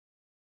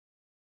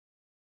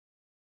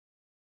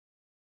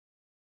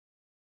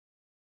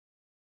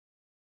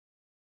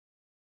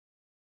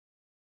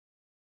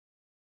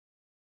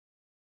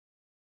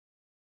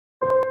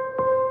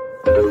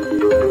Se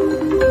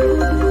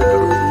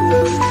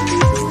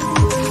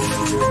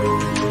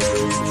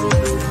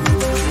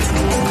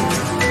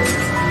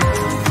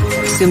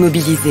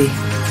mobiliser,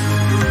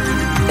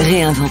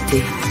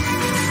 réinventer,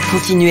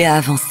 continuer à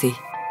avancer.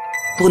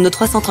 Pour nos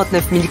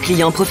 339 000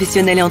 clients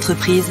professionnels et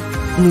entreprises,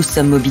 nous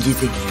sommes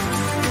mobilisés.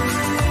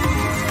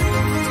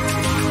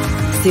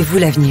 C'est vous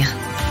l'avenir,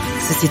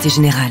 Société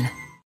Générale.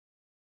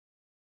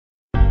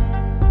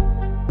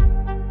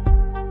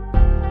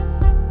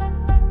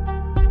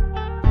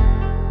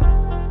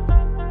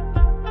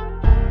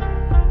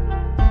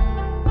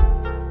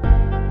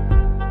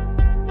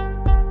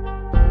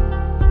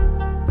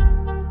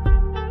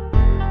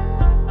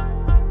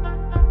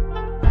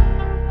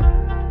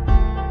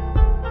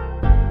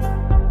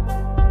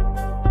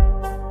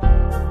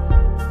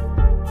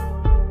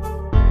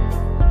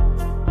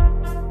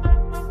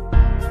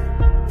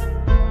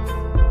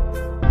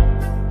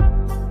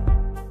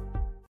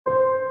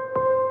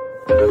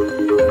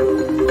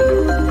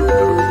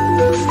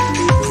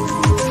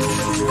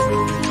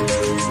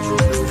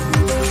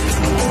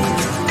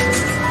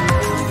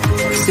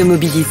 Se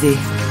mobiliser,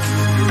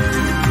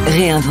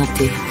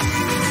 réinventer,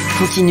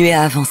 continuer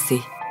à avancer.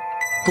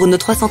 Pour nos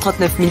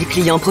 339 000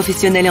 clients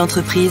professionnels et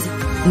entreprises,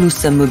 nous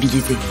sommes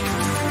mobilisés.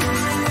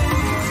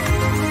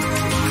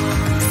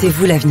 C'est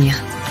vous l'avenir,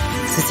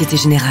 Société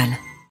Générale.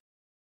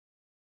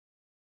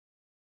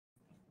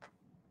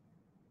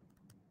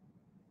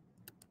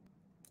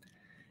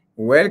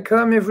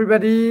 Welcome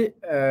everybody,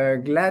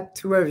 glad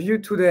to have you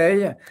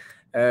today.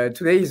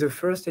 Today is the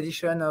first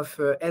edition of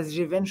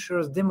SG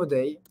Ventures Demo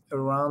Day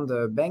around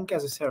Bank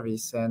as a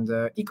Service and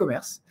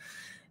e-commerce.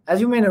 As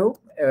you may know,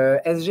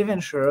 SG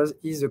Ventures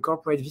is the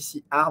corporate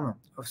VC arm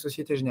of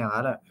Societe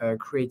Generale,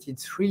 created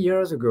 3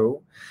 years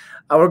ago.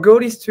 Our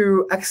goal is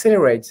to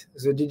accelerate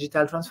the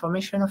digital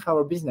transformation of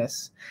our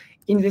business,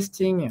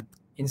 investing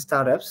in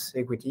startups,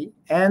 equity,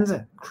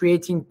 and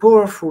creating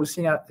powerful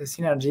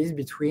synergies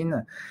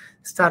between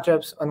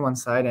startups on one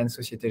side and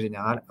Societe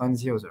Generale on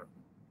the other.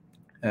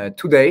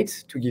 To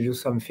date, to give you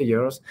some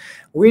figures,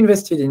 we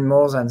invested in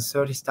more than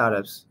 30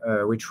 startups,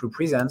 which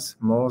represents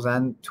more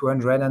than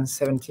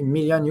 270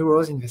 million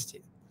euros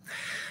invested.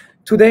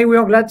 Today, we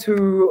are glad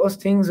to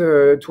hosting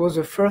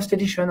the first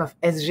edition of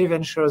SG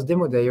Ventures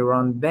Demo Day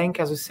around Bank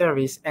as a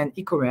Service and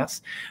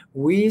e-commerce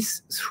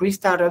with 3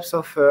 startups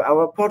of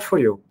our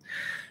portfolio.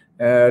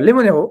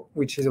 Lemonero,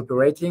 which is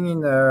operating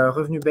in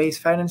revenue-based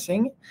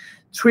financing.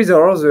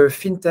 Treezor, the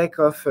fintech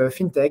of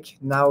fintech,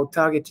 now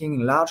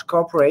targeting large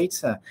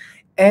corporates.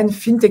 And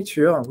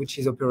Fintecture, which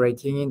is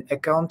operating in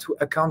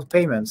account-to-account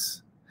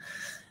payments.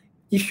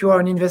 If you are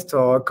an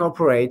investor, a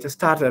corporate, a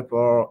startup,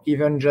 or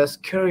even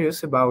just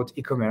curious about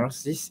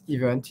e-commerce, this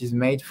event is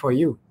made for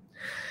you.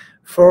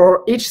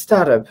 For each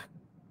startup,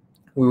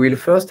 we will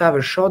first have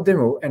a short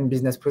demo and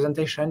business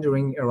presentation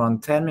during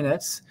around 10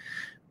 minutes.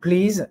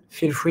 Please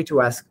feel free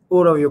to ask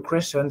all of your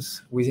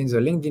questions within the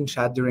LinkedIn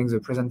chat during the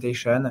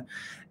presentation,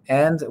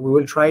 and we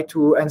will try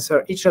to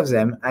answer each of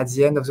them at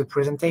the end of the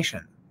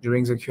presentation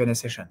during the Q&A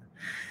session.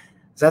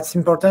 That's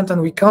important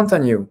and we count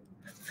on you.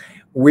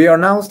 We are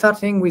now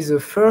starting with the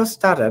first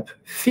startup,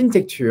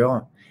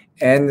 Fintecture,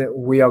 and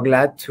we are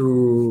glad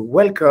to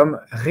welcome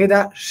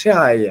Reda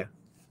CHARAI.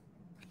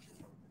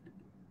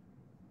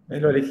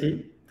 Hello,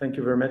 Alexis. Thank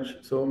you very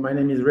much. So my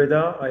name is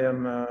Reda. I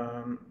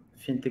am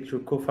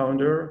Fintecture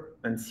co-founder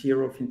and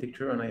CEO of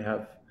Fintecture, and I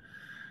have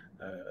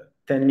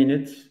 10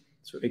 minutes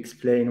to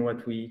explain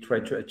what we try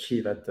to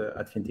achieve at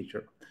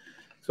Fintecture.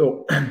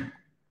 So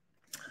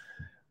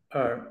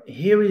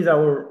here is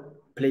our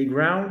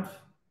playground,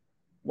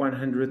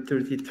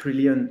 130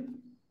 trillion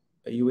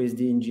USD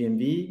in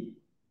GMV.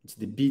 It's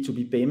the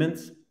B2B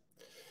payments,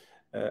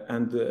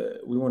 and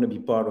we want to be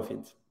part of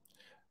it.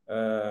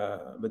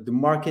 But the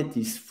market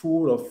is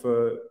full of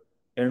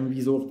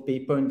unresolved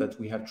payments that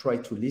we have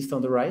tried to list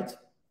on the right.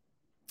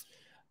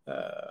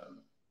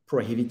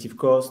 Prohibitive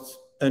costs,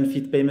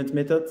 unfit payment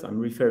methods. I'm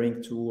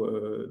referring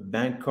to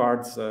bank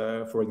cards,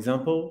 for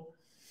example.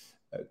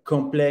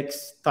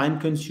 Complex,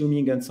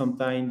 time-consuming, and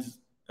sometimes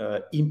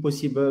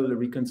impossible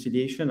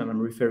reconciliation, and I'm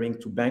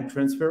referring to bank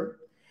transfer.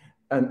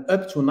 And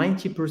up to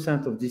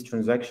 90% of these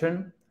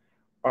transactions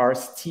are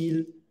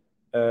still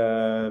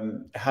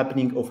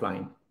happening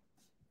offline.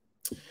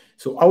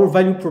 So our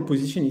value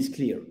proposition is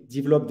clear.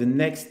 Develop the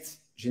next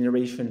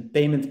generation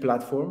payment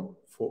platform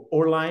for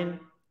online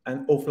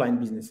and offline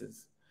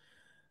businesses.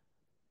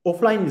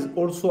 Offline is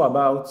also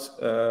about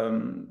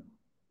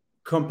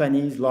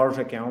companies, large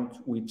accounts,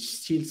 which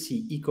still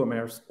see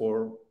e-commerce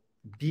or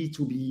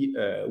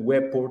B2B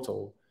web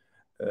portal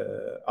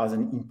as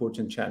an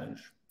important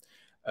challenge.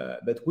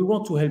 But we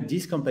want to help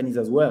these companies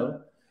as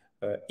well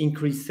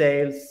increase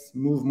sales,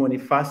 move money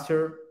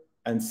faster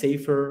and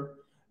safer,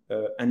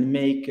 and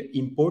make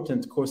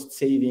important cost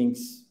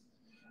savings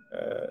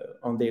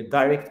on their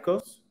direct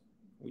costs,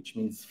 which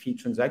means fee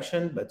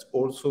transaction, but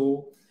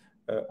also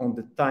on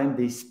the time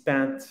they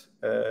spent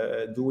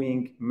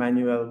doing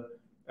manual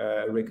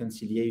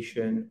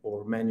reconciliation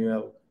or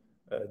manual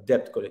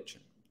debt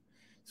collection.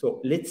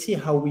 So let's see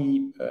how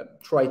we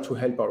try to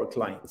help our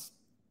clients.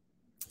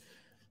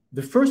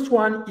 The first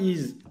one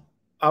is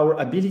our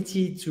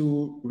ability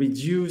to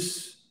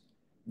reduce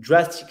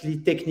drastically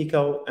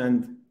technical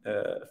and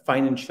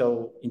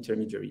financial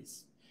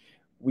intermediaries.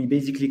 We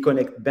basically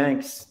connect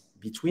banks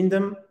between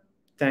them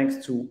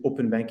thanks to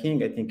open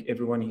banking. I think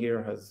everyone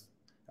here has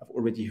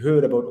already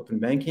heard about open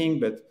banking,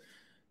 but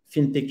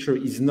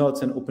Fintecture is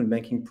not an open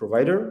banking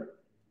provider.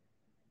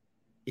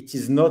 It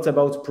is not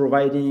about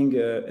providing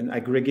an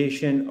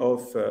aggregation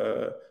of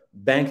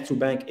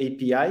bank-to-bank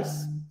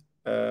APIs.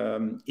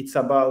 It's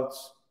about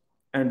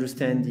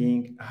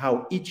understanding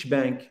how each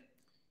bank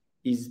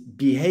is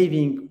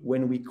behaving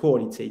when we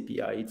call its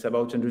API. It's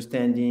about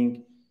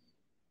understanding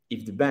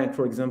if the bank,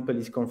 for example,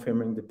 is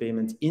confirming the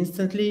payment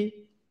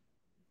instantly,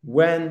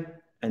 when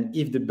and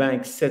if the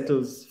bank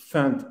settles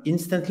fund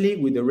instantly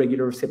with a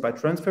regular SEPA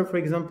transfer, for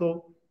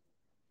example.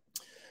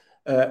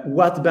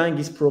 What bank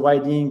is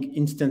providing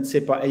instant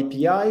SEPA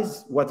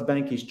APIs, what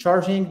bank is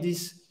charging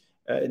this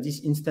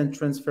instant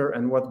transfer,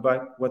 and what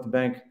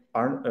bank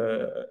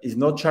is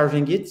not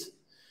charging it.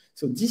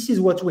 So this is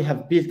what we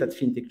have built at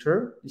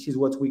Fintecture. This is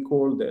what we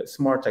call the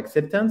smart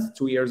acceptance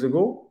 2 years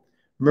ago.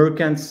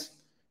 Merchants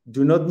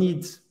do not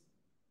need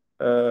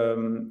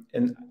an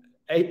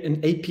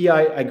API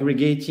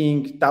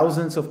aggregating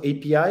thousands of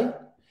API.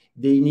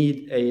 They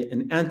need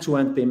an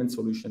end-to-end payment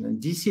solution.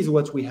 And this is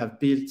what we have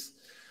built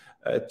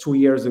 2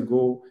 years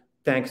ago,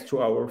 thanks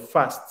to our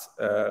fast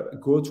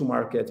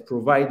go-to-market,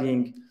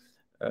 providing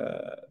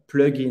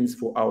plugins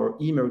for our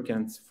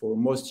e-merchants, for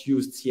most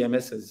used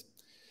CMSs,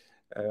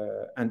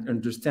 and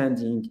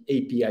understanding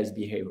APIs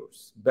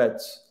behaviors. But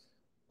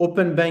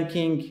open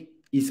banking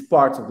is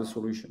part of the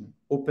solution.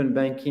 Open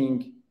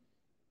banking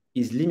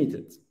is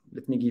limited.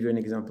 Let me give you an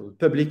example.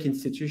 Public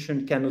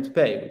institution cannot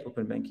pay with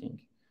open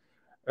banking.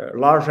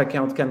 Large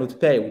account cannot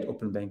pay with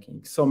open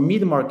banking. Some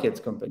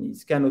mid-market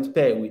companies cannot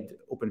pay with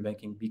open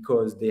banking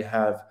because they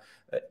have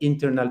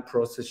internal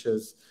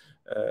processes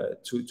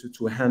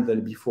to handle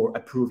before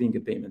approving a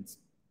payment.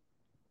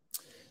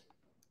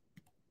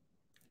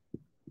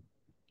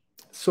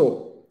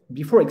 So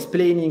before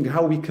explaining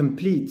how we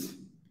complete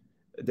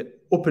the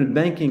open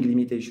banking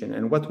limitation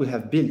and what we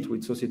have built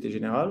with Societe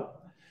Generale,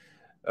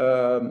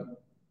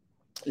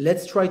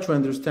 let's try to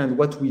understand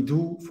what we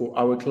do for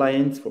our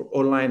clients for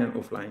online and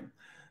offline.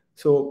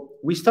 So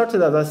we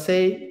started, as I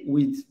say,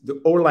 with the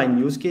online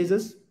use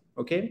cases,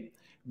 okay?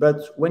 But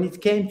when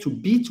it came to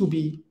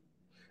B2B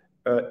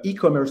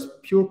e-commerce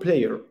pure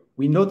player,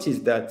 we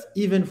noticed that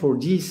even for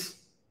these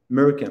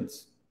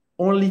merchants,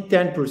 only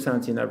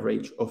 10% in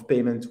average of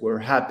payments were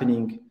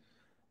happening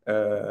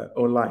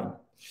online.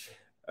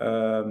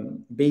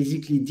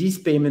 Basically, these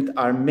payments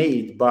are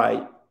made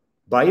by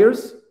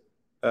buyers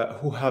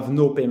who have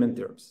no payment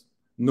terms,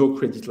 no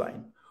credit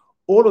line.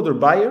 All other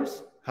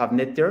buyers have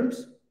net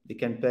terms. They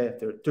can pay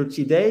after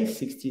 30 days,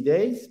 60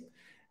 days,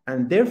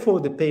 and therefore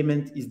the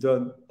payment is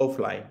done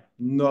offline,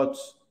 not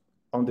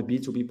on the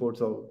B2B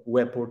portal,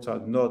 web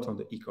portal, not on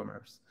the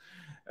e-commerce.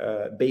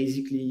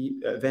 Basically,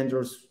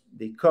 vendors,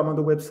 they come on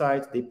the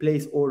website, they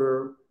place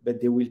order,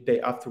 but they will pay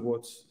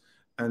afterwards,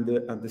 and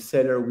the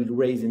seller will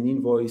raise an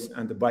invoice,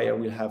 and the buyer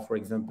will have, for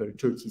example,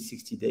 30,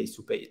 60 days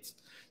to pay it.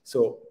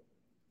 So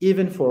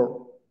even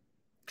for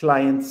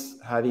clients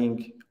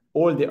having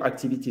all their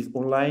activities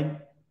online,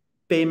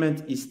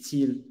 payment is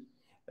still,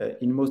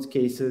 in most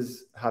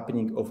cases,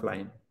 happening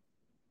offline.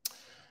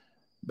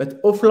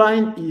 But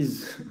offline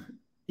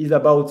is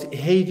about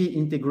heavy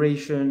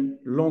integration,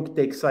 long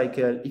tech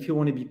cycle. If you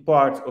want to be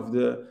part of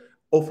the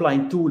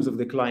offline tools of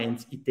the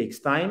clients, it takes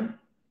time.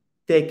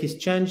 Tech is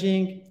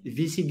changing,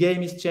 VC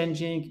game is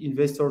changing.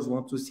 Investors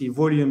want to see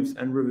volumes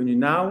and revenue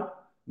now,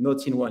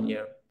 not in 1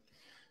 year.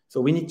 So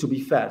we need to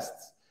be fast.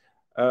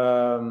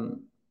 I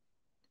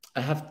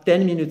have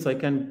 10 minutes. I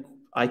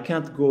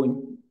can't go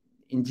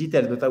in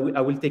detail, but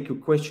I will take a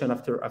question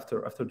after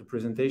the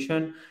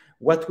presentation.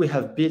 What we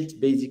have built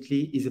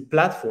basically is a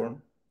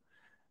platform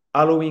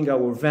allowing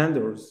our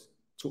vendors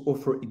to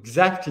offer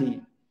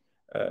exactly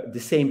the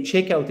same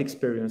checkout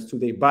experience to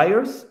their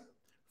buyers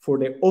for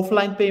their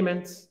offline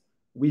payments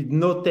with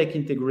no tech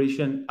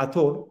integration at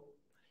all,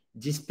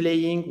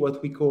 displaying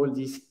what we call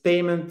this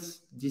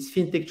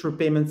Fintecture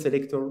payment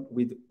selector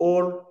with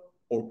all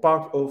or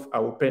part of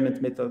our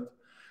payment method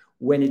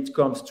when it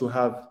comes to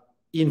have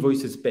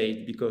invoices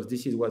paid, because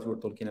this is what we're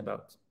talking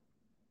about.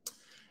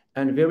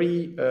 And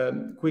very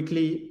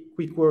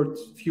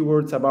few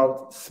words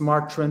about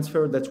smart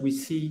transfer that we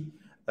see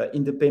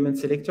in the payment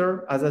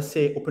selector. As I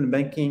say, open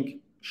banking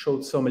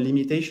showed some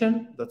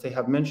limitation that I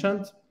have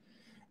mentioned,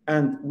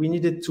 and we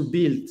needed to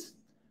build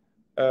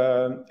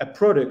a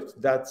product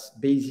that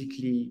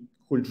basically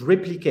could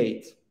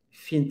replicate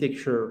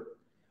Fintecture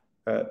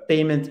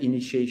payment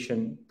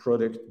initiation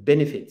product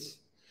benefits,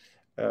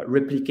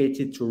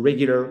 replicated to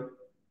regular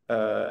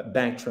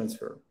bank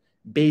transfer.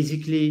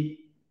 Basically,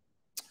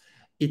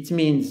 it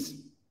means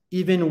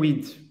even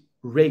with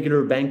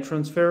regular bank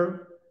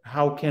transfer,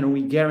 how can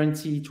we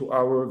guarantee to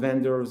our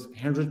vendors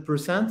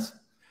 100%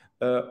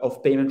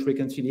 of payment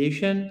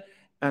reconciliation,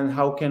 and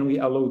how can we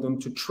allow them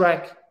to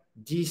track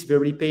these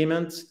very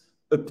payments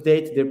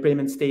update their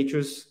payment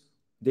status,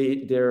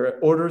 their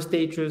order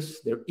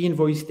status, their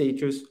invoice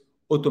status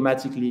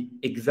automatically,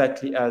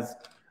 exactly as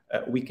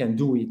we can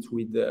do it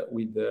with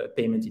the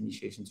payment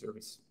initiation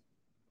service.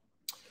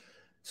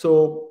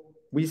 So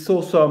we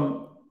saw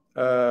some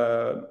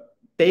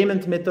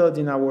payment method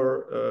in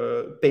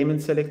our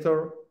payment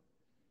selector,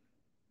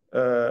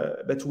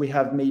 but we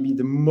have maybe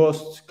the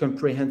most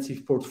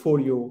comprehensive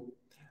portfolio,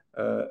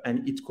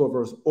 and it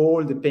covers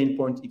all the pain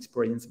point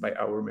experienced by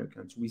our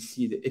merchants. We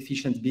see the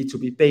efficient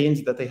B2B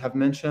payments that I have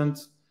mentioned.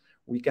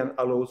 We can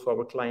allow for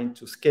our client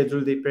to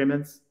schedule their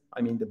payments.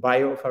 I mean, the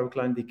buyer of our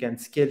client, they can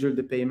schedule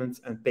the payments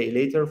and pay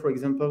later, for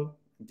example.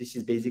 This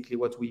is basically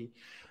what we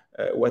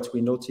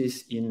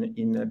notice in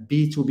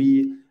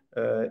B2B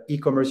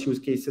e-commerce use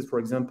cases, for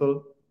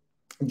example.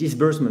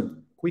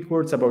 Disbursement, quick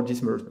words about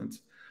disbursement.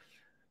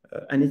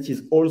 And it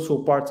is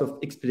also part of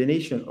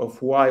explanation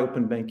of why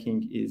open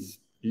banking is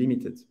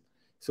limited.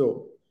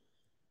 So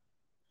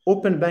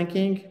open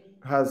banking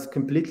has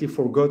completely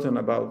forgotten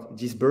about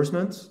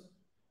disbursements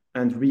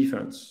and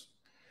refunds.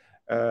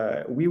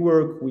 We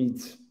work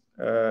with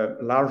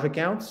large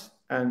accounts,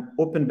 and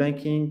open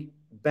banking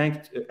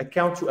banked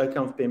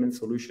account-to-account payment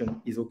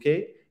solution is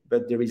okay,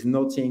 but there is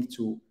nothing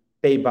to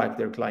pay back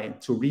their client,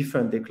 to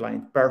refund their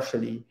client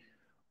partially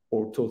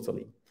or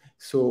totally.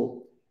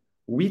 So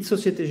with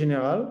Societe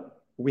Generale,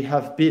 we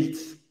have built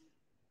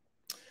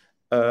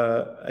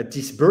a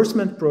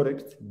disbursement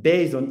product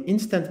based on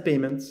instant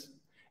payments,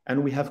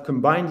 and we have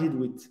combined it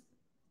with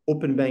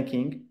open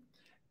banking.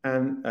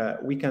 And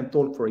we can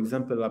talk, for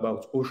example,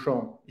 about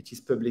Auchan. It is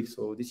public,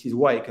 so this is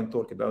why I can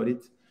talk about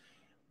it,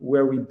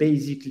 where we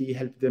basically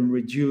help them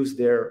reduce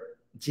their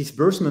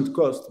disbursement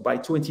cost by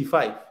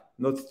 25,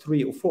 not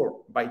 3 or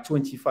 4, by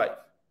 25.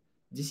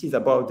 This is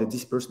about the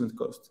disbursement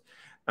cost.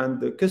 And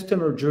the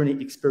customer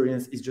journey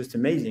experience is just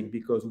amazing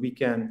because we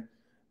can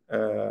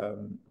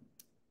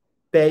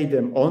pay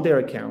them on their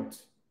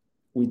account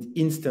with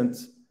instant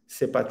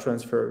SEPA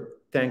transfer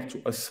thanks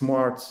to a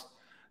smart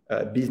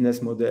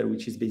business model,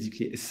 which is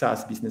basically a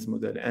SaaS business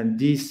model. And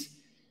this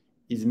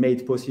is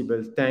made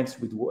possible thanks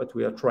with what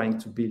we are trying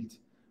to build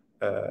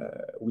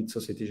with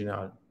Societe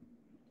Generale.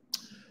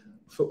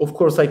 So of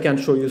course, I can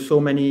show you so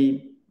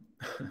many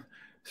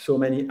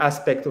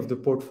aspects of the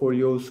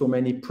portfolio, so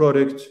many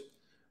products.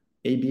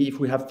 Maybe if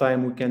we have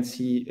time, we can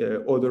see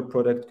other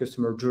product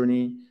customer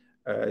journey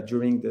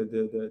during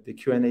the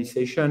Q&A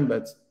session.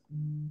 But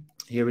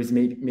here is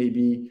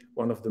maybe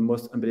one of the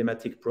most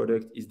emblematic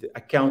products is the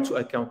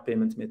account-to-account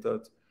payment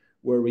method,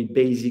 where we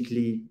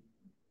basically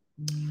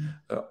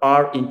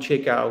are in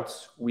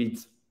checkouts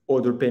with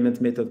other payment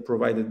method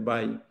provided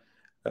by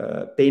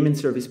payment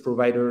service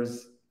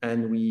providers,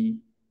 and we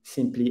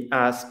simply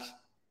ask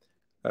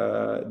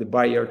the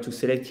buyer to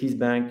select his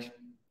bank,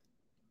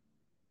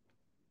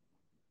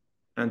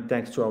 and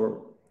thanks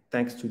to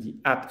the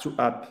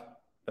app-to-app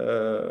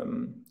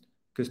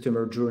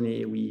customer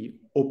journey, we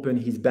open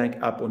his bank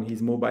app on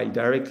his mobile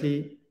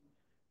directly,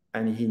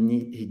 and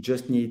he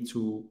just needs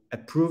to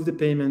approve the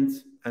payment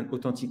and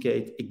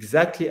authenticate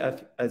exactly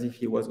as if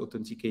he was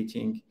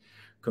authenticating,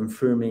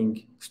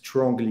 confirming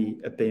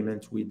strongly a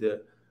payment with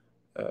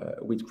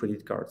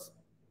credit cards.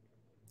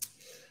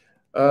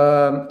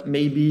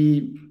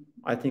 Maybe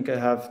I think I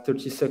have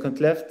 30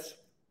 seconds left.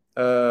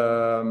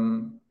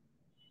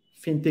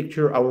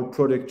 Fintecture, our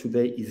product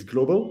today, is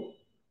global.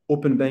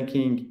 Open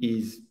banking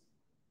is,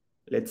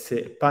 let's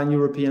say, a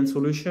pan-European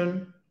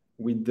solution.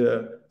 With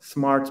the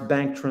smart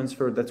bank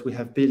transfer that we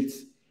have built,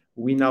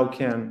 we now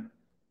can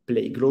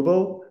play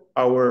global.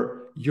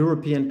 Our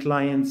European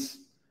clients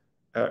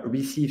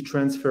receive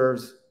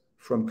transfers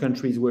from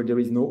countries where there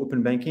is no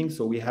open banking.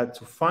 So we had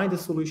to find a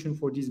solution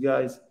for these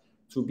guys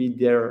to be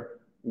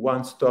their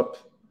one-stop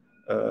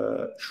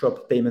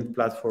shop payment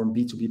platform,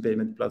 B2B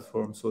payment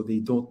platform. So they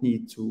don't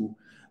need to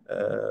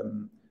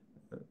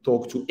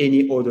talk to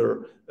any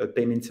other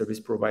payment service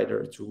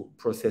provider to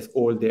process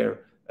all their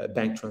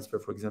bank transfer,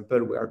 for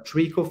example. We are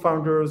 3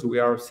 co-founders. We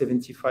are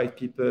 75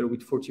 people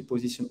with 40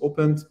 positions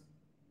opened.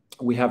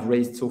 We have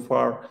raised so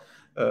far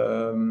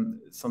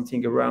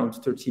something around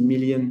 30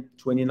 million,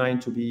 29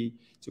 to be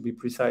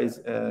precise,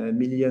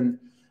 million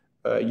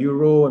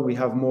euro, and we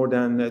have more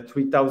than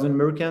 3,000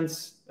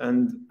 merchants.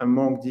 And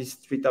among these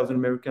 3,000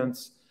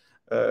 merchants,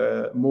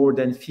 more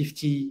than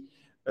 50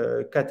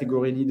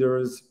 category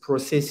leaders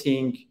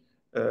processing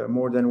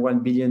more than 1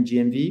 billion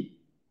GMV.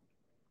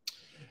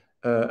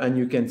 And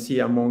you can see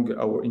among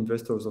our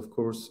investors, of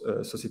course,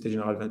 Societe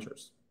Generale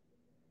Ventures.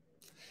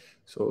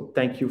 So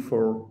thank you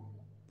for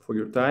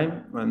your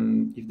time.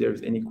 And if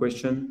there's any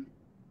question,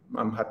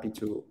 I'm happy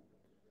to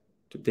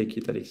take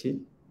it, Alexis.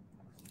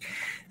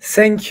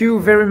 Thank you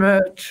very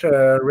much,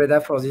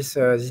 Reda, for this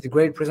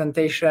great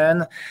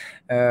presentation.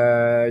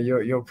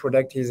 Your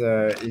product is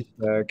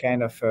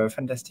kind of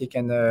fantastic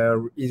and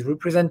is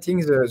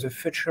representing the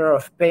future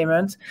of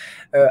payment.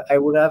 I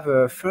would have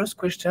a first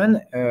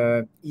question.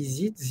 Is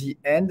it the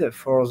end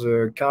for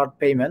the card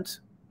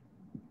payment?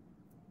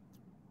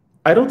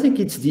 I don't think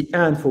it's the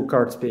end for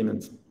cards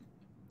payment.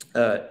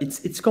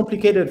 It's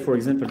complicated, for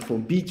example, for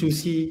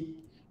B2C.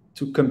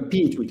 to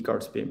compete with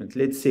cards payment.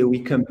 Let's say we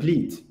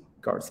complete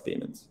cards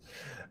payments.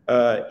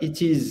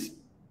 It is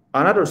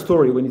another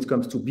story when it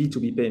comes to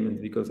B2B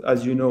payments, because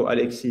as you know,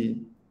 Alexis,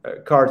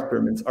 card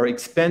payments are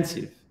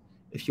expensive.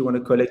 If you want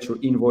to collect your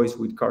invoice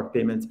with card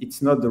payments,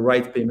 it's not the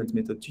right payment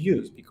method to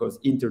use because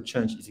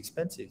interchange is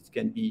expensive. It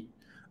can be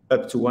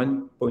up to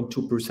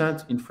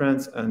 1.2% in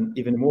France and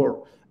even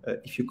more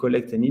if you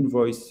collect an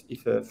invoice,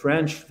 if a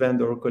French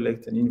vendor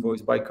collects an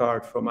invoice by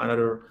card from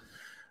another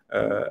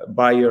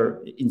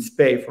buyer in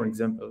Spain, for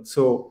example.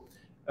 So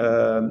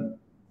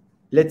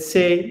let's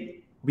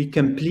say we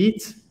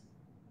complete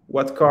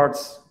what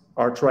cards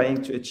are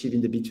trying to achieve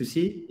in the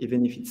B2C,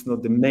 even if it's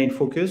not the main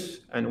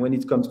focus. And when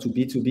it comes to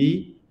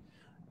B2B,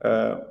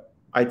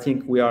 I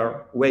think we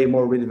are way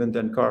more relevant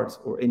than cards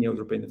or any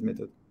other payment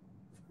method.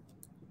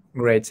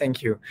 Great,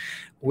 thank you.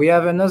 We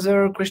have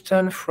another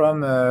question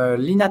from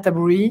Lina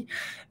Tabouri,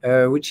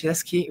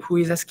 who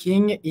is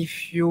asking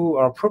if you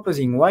are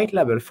proposing white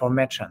label for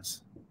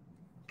merchants.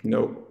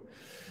 No.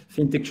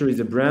 Fintecture is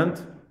a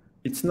brand.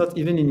 It's not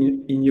even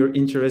in your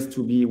interest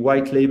to be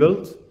white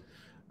labeled.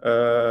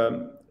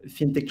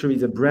 Fintecture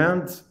is a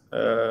brand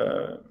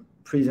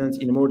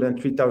present in more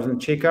than 3,000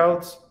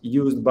 checkouts,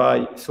 used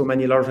by so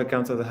many large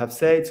accounts, as I have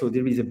said. So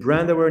there is a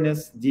brand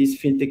awareness. This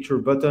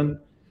Fintecture button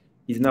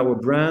is now a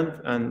brand,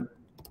 and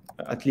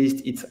at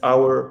least it's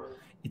our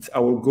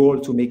goal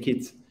to make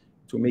it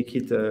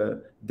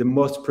the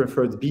most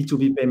preferred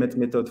B2B payment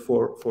method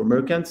for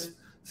merchants.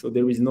 So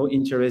there is no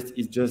interest.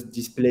 It's just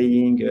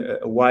displaying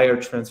a wire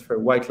transfer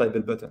white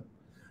label button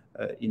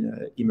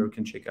in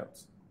merchant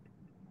checkouts.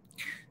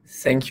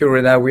 Thank you,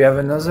 Reda. We have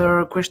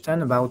another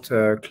question about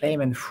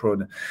claim and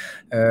fraud.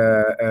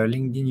 A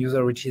LinkedIn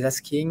user which is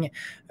asking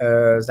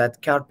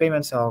that card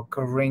payments are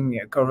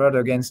covered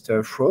against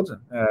fraud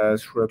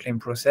through a claim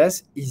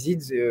process. Is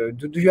it?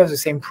 Do you have the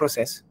same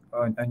process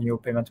on your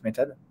payment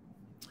method?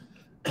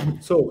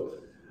 So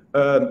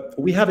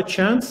we have a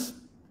chance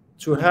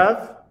to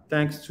have,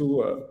 thanks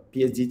to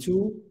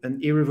PSD2, an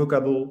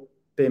irrevocable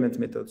payment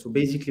method. So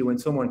basically, when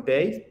someone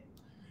pays,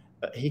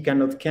 he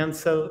cannot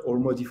cancel or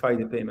modify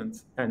the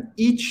payment. And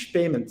each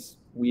payment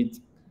with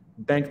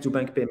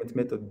bank-to-bank payment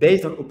method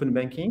based on open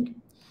banking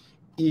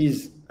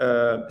is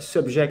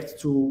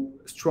subject to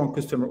strong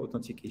customer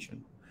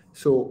authentication.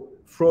 So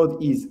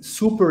fraud is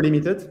super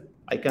limited.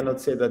 I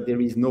cannot say that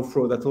there is no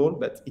fraud at all,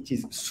 but it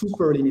is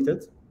super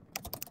limited.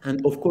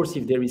 And of course,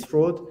 if there is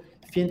fraud,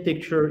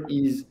 Fintecture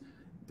is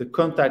the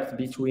contact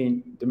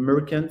between the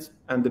merchant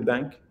and the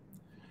bank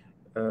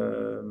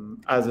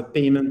as a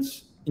payment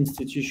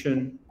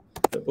institution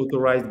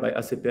authorized by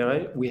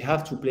ACPRA. We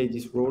have to play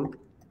this role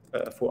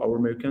for our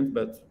merchant,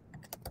 but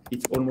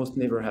it's almost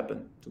never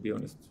happened, to be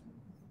honest.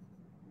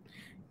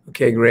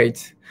 Okay,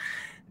 great.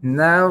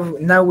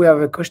 Now we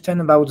have a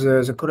question about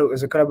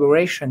the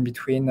collaboration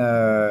between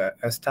a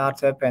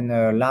startup and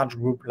a large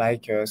group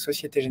like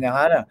Societe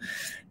Generale.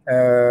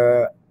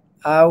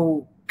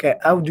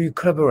 How do you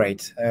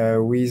collaborate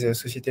with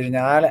Societe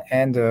Generale,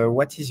 and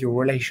what is your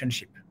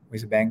relationship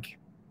with the bank?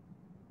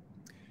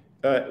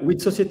 With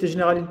Societe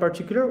Generale in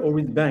particular, or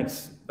with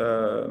banks?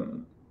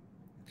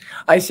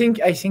 I think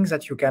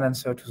that you can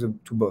answer to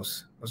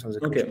both of the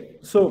questions. Okay.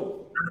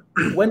 So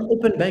when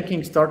open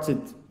banking started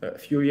a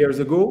few years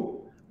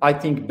ago, I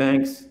think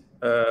banks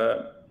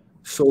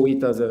saw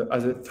it as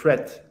a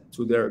threat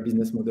to their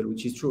business model,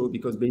 which is true,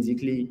 because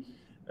basically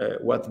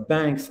what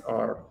banks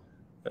are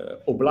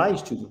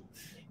obliged to do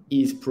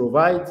is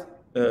provide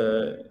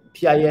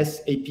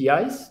PIS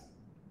APIs,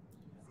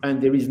 and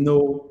there is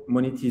no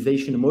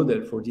monetization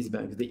model for these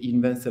banks. They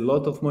invest a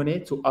lot of money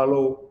to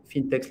allow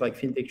fintechs like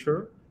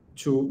Fintecture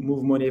to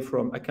move money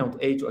from account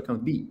A to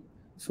account B.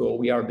 So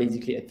we are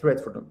basically a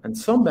threat for them. And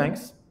some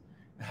banks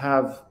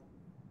have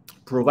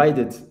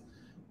provided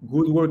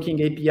good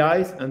working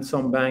APIs, and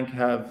some banks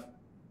have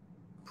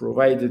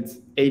provided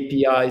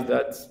APIs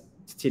that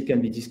still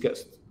can be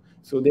discussed.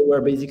 So there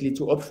were basically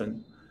two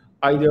options.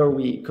 Either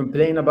we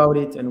complain about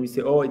it and we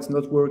say, oh, it's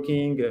not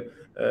working.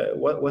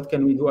 What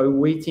can we do? Are we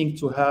waiting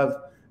to have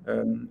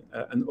an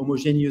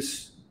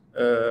homogeneous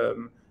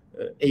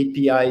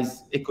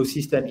APIs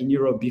ecosystem in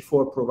Europe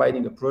before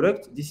providing a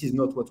product? This is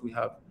not what we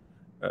have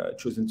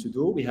chosen to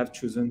do. We have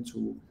chosen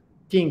to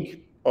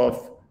think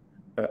of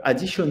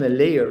additional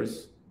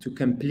layers to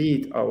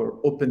complete our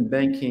open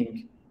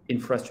banking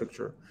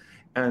infrastructure.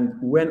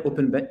 And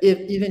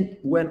even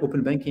when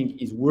open banking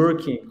is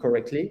working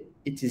correctly,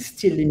 it is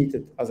still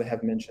limited, as I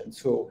have mentioned.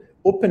 So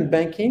open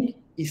banking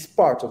is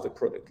part of the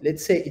product.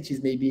 Let's say it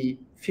is maybe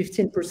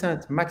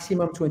 15%,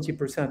 maximum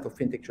 20% of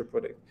Fintecture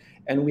product.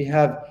 And we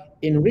have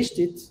enriched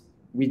it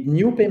with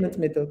new payment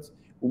methods,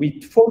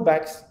 with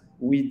fallbacks,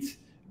 with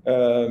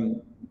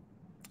a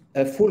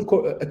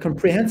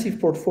comprehensive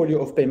portfolio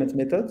of payment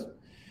methods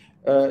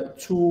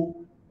to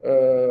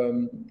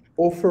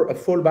offer a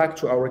fallback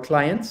to our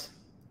clients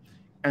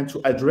and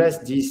to address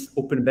this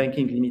open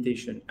banking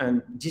limitation.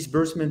 And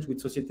disbursement with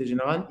Societe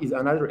Generale is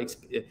another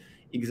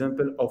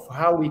example of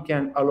how we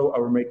can allow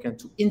our merchant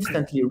to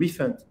instantly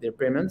refund their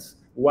payments,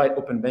 while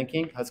open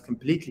banking has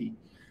completely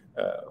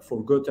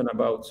forgotten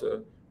about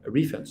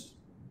refunds.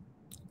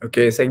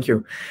 Okay, thank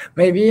you.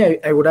 Maybe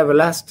I would have a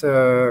last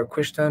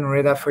question,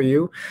 Reda, for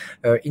you.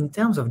 In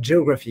terms of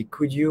geography,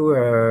 could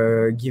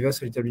you give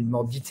us a little bit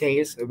more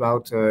details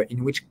about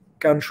in which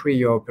country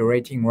you're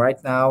operating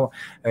right now,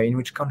 in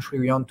which country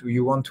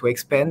you want to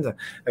expand,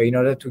 in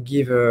order to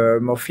give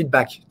more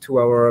feedback to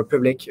our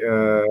public,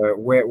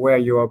 where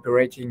you're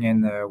operating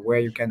and where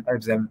you can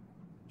help them?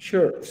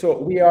 Sure. So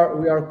we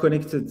are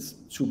connected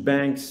to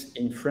banks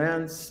in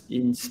France,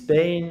 in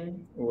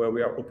Spain, where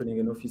we are opening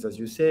an office, as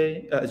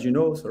you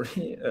know,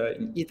 sorry,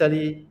 in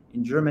Italy,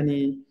 in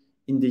Germany,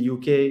 in the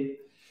UK.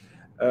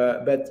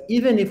 But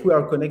even if we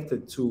are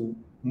connected to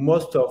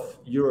most of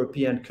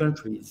European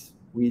countries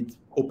with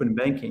open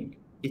banking,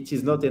 it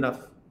is not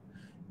enough.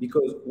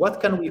 Because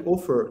what can we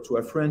offer to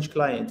a French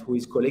client who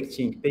is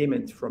collecting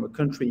payment from a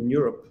country in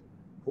Europe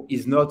who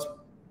is not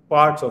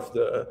part of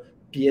the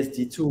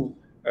PSD2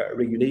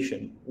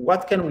 regulation?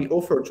 What can we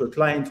offer to a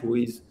client who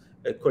is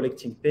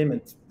collecting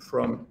payment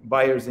from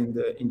buyers in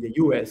the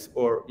US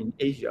or in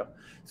Asia?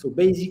 So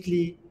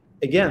basically,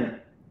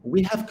 again,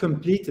 we have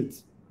completed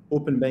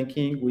open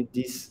banking with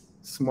these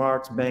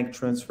smart bank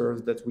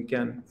transfers that we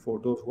can, for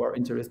those who are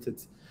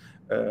interested,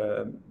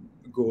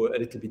 go a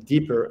little bit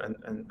deeper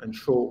and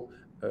show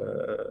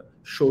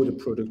the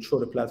product, show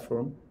the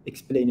platform,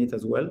 explain it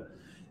as well,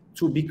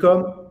 to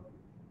become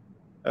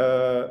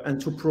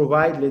and to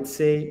provide, let's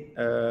say,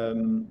 a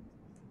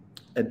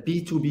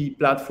B2B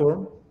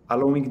platform,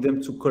 allowing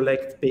them to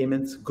collect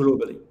payments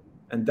globally.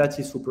 And that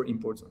is super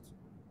important.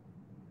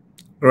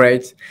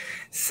 Great.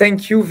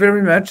 Thank you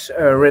very much,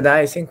 Reda.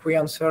 I think we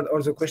answered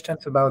all the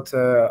questions about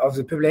of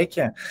the public.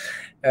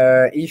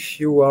 If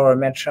you are a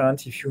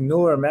merchant, if you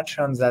know a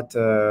merchant that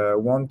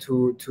want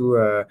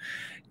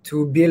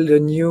to build a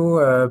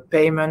new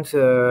payment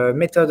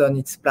method on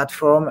its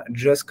platform,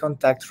 just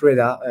contact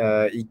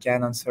Reda. He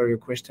can answer your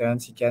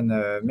questions. He can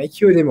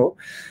make you a demo.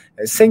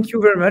 Thank you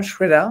very much,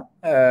 Reda.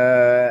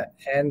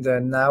 And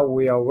now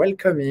we are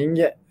welcoming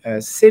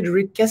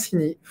Cedric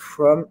CASSANI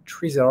from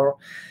Treezor.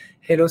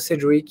 Hello,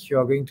 Cedric. You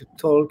are going to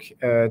talk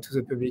to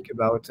the public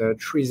about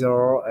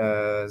Treezor,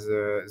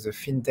 the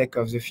fintech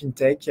of the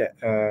fintech.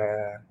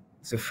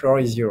 The floor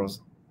is yours.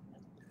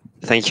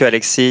 Thank you,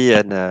 Alexis,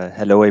 and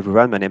hello,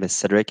 everyone. My name is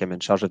Cedric. I'm in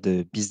charge of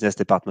the business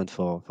department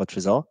for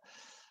Treezor.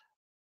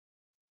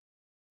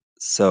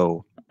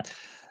 So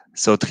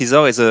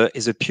Treezor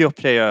is a pure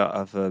player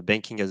of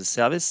banking as a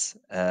service,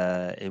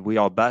 and we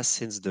are BaaS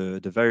since the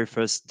very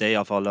first day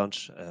of our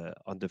launch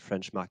on the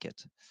French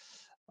market.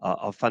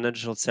 Our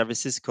financial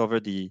services cover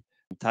the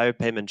entire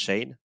payment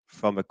chain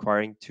from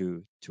acquiring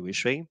to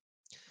issuing.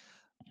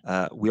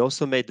 We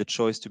also made the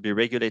choice to be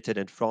regulated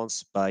in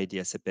France by the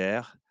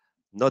SAPR,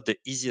 not the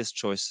easiest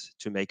choice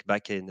to make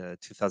back in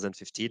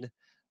 2015,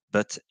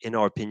 but in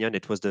our opinion,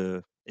 it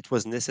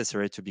was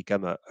necessary to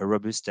become a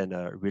robust and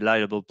a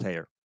reliable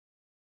player.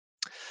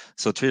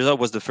 So Treezor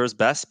was the first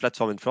BaaS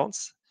platform in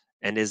France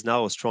and is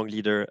now a strong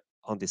leader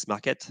on this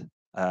market.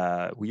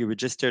 We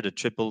registered a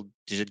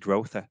triple-digit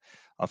growth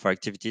of our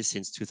activities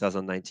since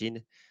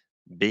 2019,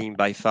 being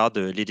by far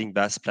the leading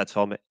BaaS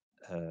platform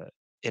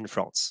in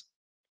France.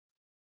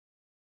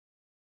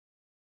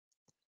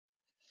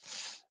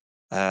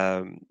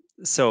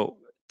 So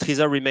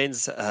Treezor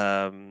remains,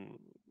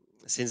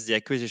 since the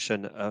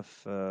acquisition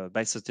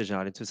by Societe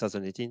Generale in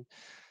 2018,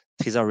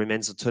 Treezor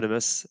remains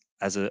autonomous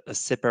as a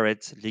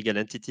separate legal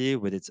entity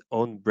with its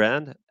own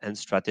brand and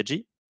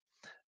strategy.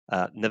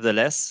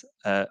 Nevertheless,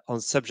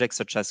 on subjects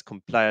such as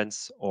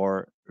compliance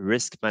or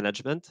risk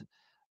management,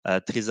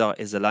 Treezor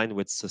is aligned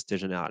with Societe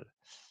Generale.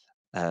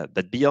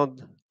 But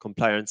beyond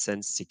compliance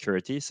and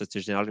security,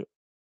 Societe Generale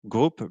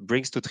Group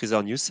brings to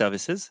Treezor new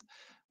services,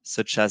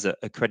 such as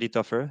a credit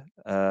offer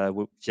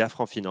via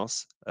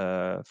Franfinance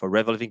for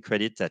revolving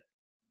credit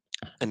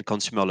and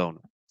consumer loan.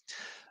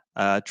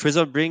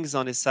 Treezor brings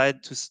on his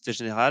side to Societe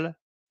Generale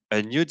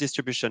a new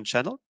distribution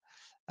channel,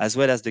 as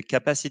well as the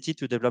capacity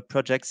to develop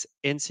projects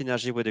in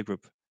synergy with the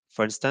group.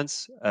 For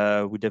instance,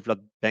 we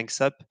developed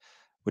BankSup,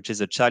 which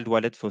is a child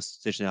wallet for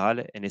Societe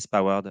Generale and is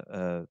powered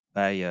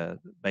by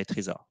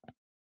Treezor.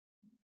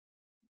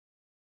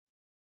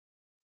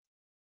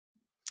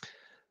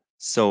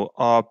 So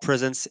our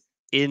presence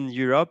in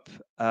Europe,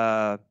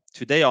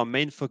 today our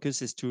main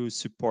focus is to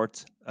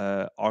support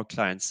our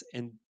clients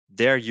in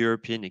their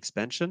European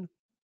expansion,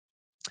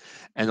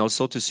 and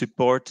also to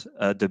support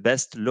the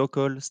best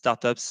local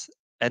startups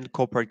and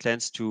corporate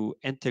clients to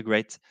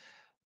integrate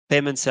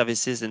payment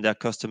services in their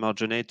customer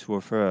journey to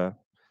offer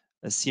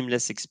a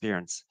seamless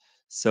experience.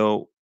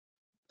 So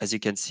as you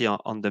can see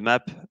on the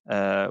map,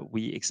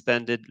 we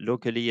expanded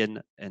locally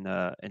in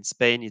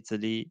Spain,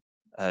 Italy,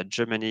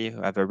 Germany,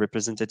 who have a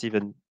representative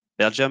in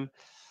Belgium.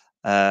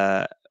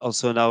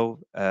 Also now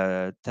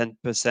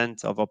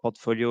 10% of our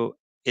portfolio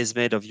is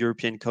made of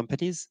European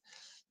companies.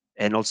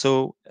 And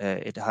also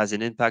it has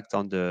an impact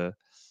on the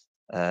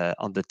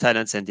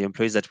talents and the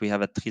employees that we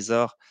have at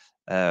Treezor.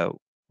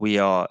 We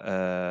are,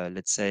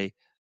 let's say,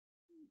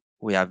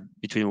 we have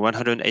between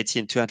 180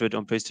 and 200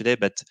 employees today,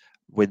 but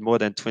with more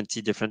than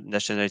 20 different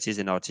nationalities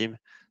in our team.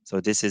 So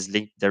this is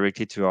linked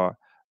directly to our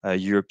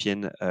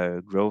European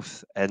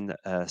growth and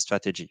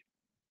strategy.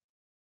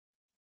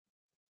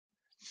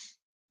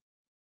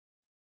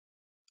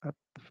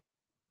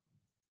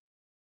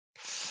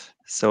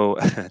 So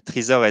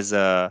Treezor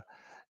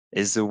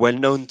is well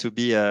known to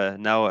be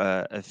now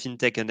a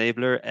fintech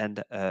enabler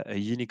and a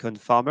unicorn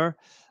farmer.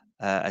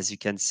 As you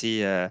can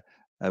see,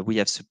 we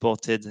have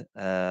supported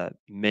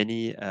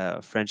many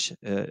French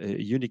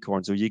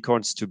unicorns or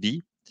unicorns to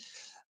be.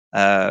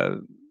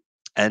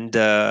 And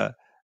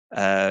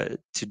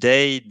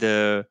today,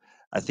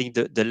 I think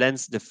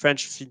the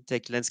French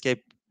fintech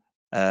landscape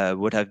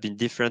would have been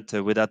different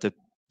without a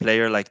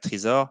player like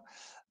Treezor.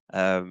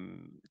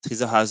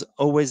 Treezor has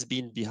always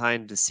been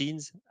behind the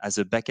scenes as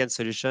a backend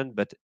solution,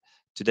 but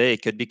today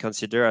it could be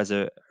considered as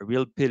a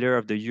real pillar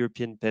of the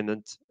European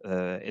payment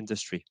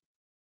industry.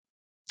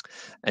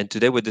 And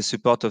today, with the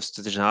support of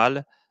Societe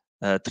Generale,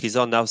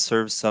 Treezor now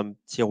serves some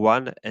tier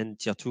 1 and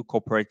tier 2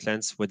 corporate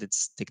clients with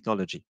its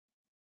technology.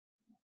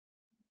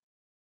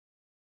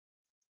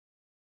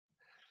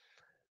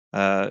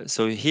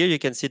 So here you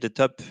can see the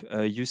top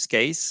use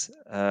case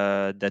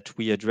that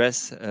we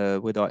address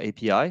with our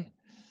API,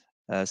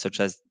 such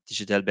as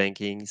digital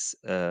bankings,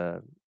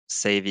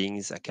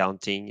 savings,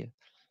 accounting,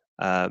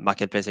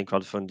 marketplace and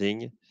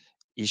crowdfunding,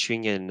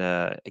 issuing and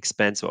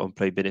expense or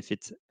employee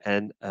benefit,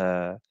 and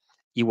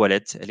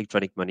e-wallet,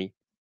 electronic money.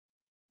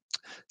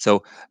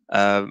 So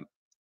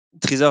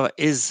Treezor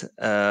is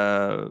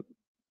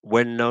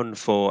well known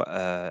for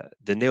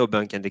the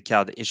neobank and the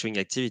card issuing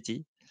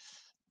activity.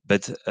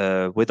 But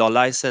with our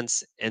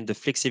license and the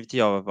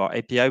flexibility of our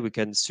API, we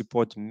can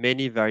support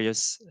many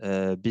various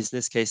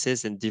business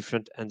cases in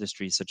different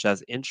industries, such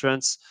as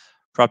insurance,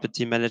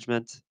 property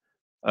management,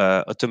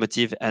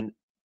 automotive, and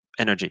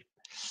energy.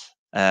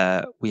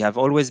 We have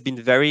always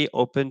been very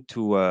open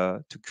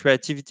to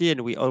creativity,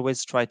 and we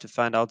always try to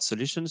find out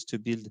solutions to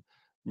build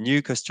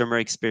new customer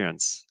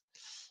experience.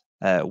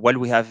 While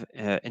we have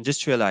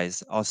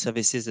industrialized our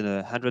services in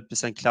a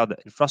 100% cloud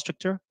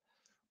infrastructure,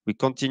 we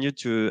continue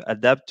to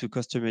adapt to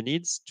customer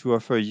needs to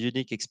offer a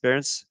unique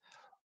experience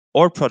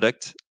or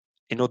product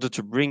in order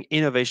to bring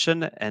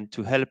innovation and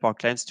to help our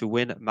clients to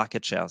win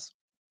market shares.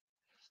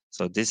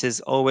 So this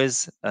is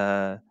always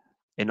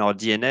in our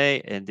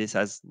DNA, and this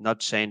has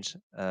not changed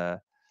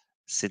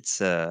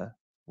since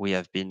we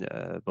have been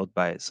bought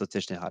by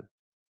Societe Generale.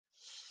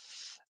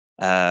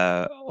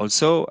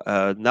 Also,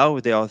 now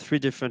there are 3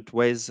 different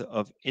ways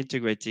of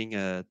integrating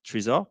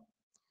Treezor.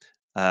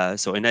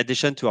 So in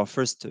addition to our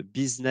first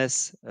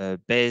business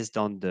based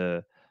on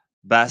the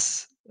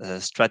BaaS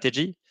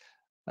strategy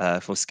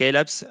for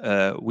scale-ups,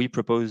 we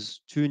propose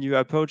 2 new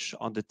approaches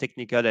on the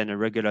technical and a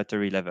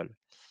regulatory level.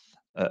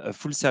 A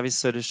full service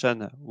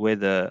solution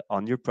with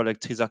our new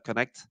product Treezor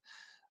Connect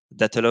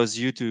that allows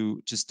you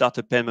to start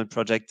a payment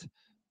project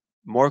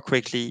more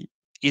quickly,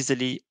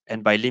 easily,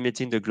 and by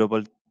limiting the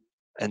global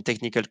and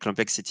technical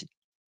complexity.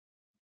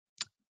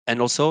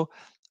 And also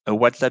a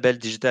white label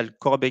digital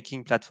core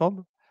banking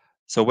platform.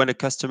 So when a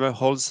customer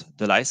holds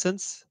the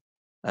license,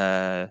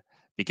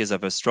 because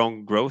of a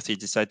strong growth, he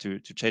decides to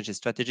change his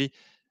strategy,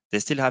 they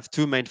still have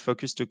 2 main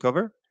focus to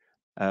cover,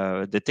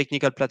 the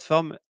technical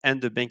platform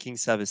and the banking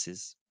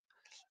services.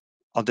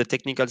 On the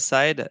technical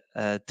side,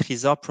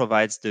 Treezor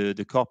provides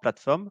the core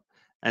platform,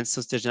 and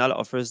Societe Generale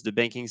offers the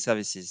banking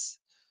services.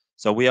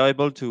 So we are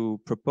able to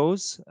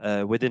propose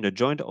within a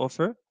joint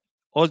offer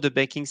all the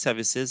banking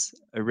services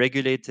a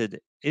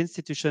regulated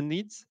institution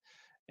needs,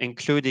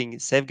 including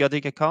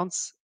safeguarding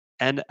accounts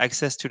and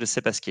access to the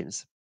SEPA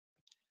schemes.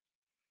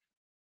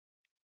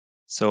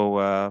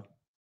 So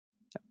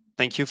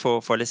thank you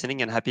for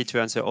listening, and happy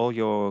to answer all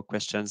your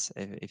questions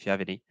if you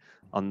have any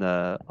on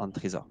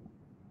Treezor.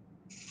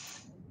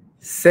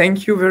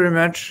 Thank you very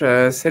much,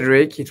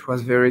 Cedric. It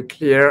was very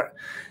clear.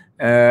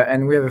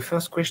 And we have a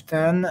first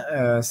question.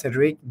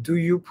 Cedric, do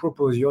you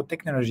propose your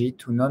technology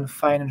to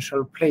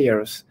non-financial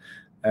players?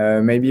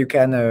 Maybe you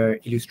can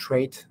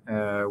illustrate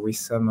with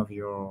some of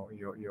your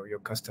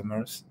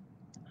customers.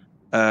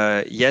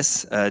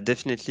 Yes,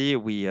 definitely.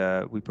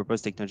 We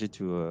propose technology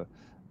to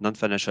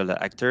non-financial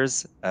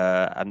actors.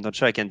 I'm not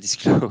sure I can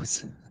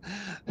disclose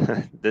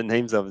the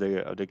names of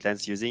the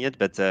clients using it,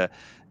 but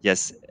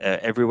yes,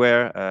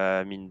 everywhere.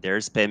 I mean,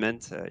 there's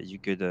payment. You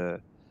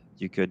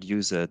could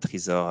use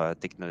Treezor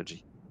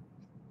technology.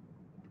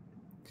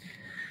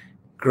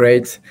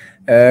 Great.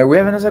 We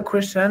have another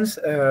question.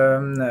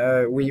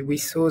 We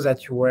saw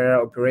that you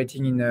were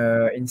operating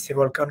in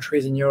several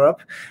countries in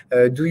Europe.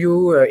 Do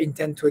you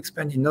intend to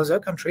expand in other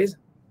countries?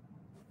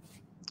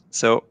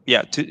 So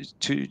yeah,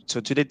 so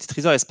today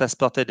Treezor is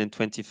passported in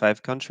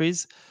 25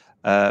 countries,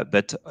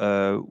 but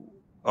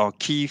our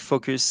key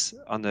focus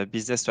on the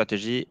business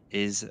strategy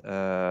is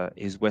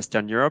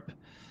Western Europe.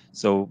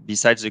 So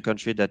besides the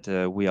country that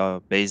we are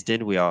based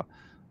in,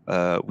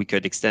 we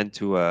could extend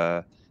to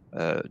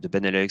the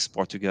Benelux,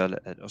 Portugal,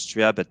 and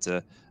Austria, but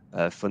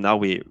for now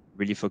we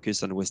really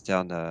focus on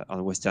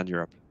Western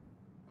Europe.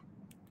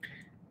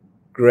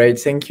 Great,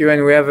 thank you.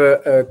 And we have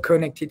a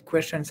connected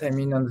questions. I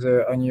mean,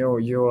 on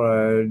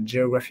your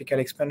geographical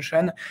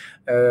expansion.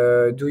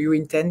 Do you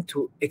intend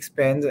to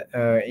expand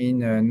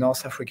in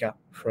North Africa,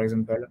 for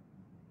example?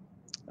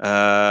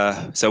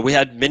 So we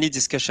had many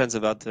discussions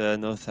about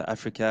North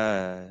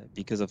Africa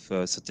because of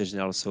Societe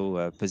Generale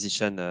also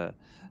position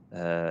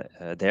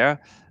there.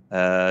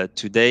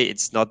 Today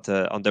it's not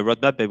on the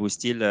roadmap, but we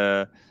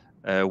still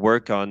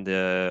work on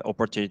the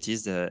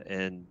opportunities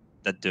and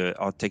that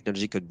our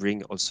technology could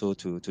bring also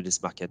to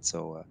this market.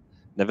 So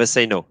never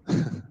say no.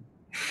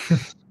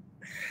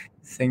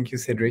 Thank you,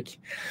 Cedric.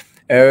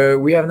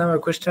 We have now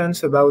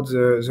questions about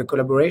the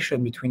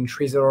collaboration between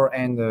Treezor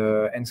and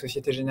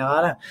Societe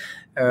Generale.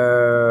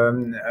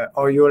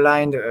 Are you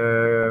aligned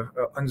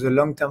on the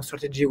long-term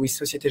strategy with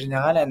Societe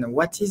Generale, and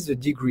what is the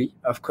degree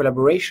of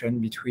collaboration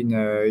between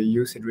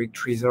you, Cedric,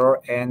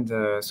 Treezor, and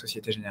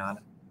Societe Generale?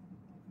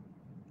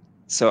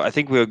 So I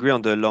think we agree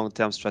on the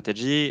long-term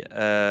strategy.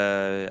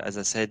 As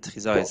I said,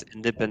 Treezor is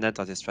independent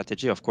of the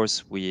strategy. Of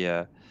course, we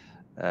have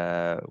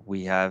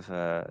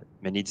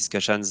many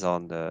discussions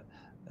on the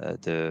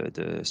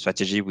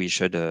strategy we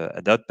should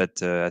adopt,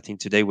 but I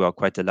think today we are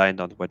quite aligned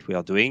on what we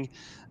are doing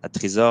at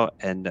Treezor,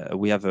 and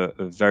we have a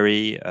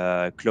very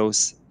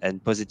close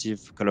and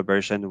positive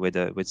collaboration with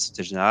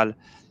Societe Generale.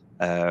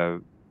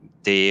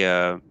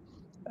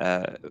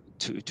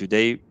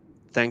 Today,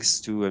 thanks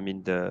to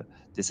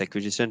this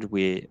acquisition,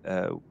 we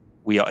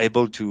are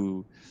able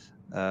to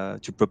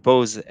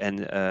propose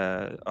and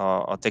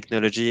our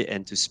technology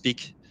and to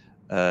speak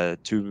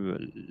to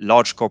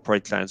large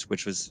corporate clients,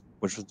 which was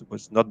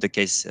not the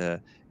case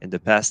in the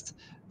past.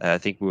 I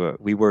think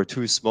we were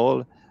too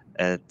small,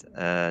 and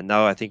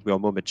now I think we are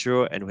more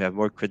mature and we have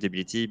more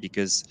credibility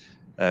because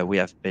we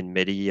have been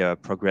many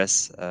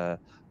progress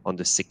on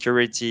the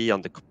security,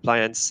 on the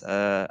compliance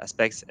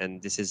aspects,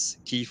 and this is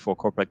key for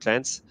corporate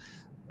clients.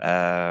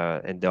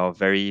 And they are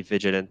very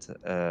vigilant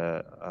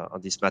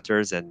on these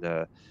matters, and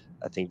I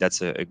think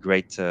that's a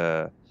great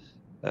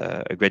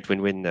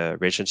win-win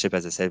relationship,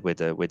 as I said, with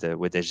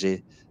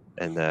SG,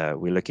 and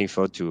we're looking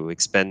forward to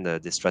expand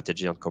this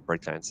strategy on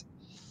corporate clients.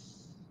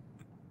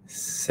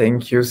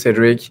 Thank you,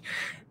 Cedric.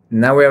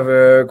 Now we have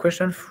a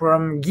question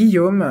from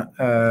Guillaume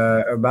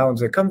about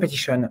the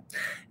competition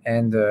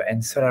and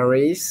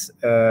Solaris.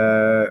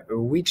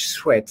 Which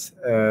threat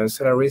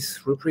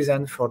Solaris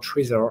represent for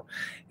Treezor,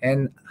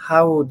 and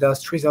how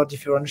does Treezor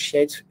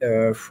differentiate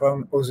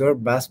from other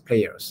BaaS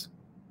players?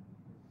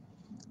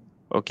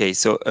 Okay,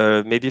 so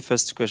maybe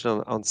first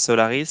question on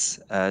Solaris.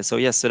 So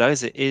yes,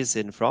 Solaris is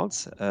in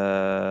France.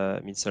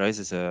 Solaris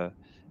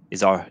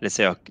is our, let's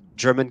say, our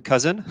German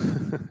cousin.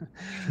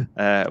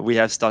 We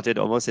have started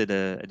almost at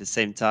the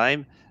same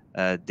time.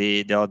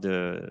 They are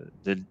the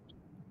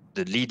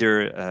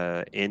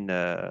leader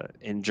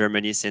in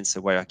Germany since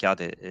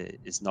Wirecard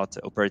is not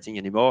operating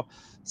anymore.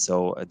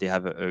 So they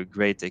have a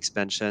great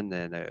expansion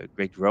and a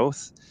great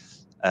growth.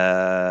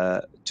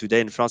 Today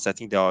in France, I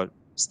think they are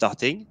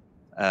starting.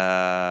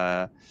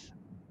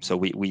 So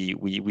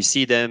we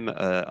see them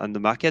on the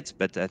market,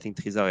 but I think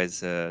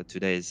Treezor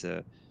today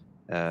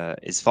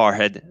is far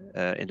ahead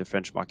in the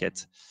French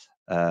market.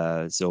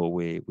 So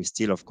we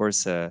still, of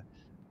course,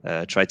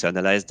 try to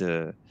analyze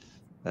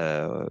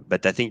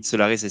but I think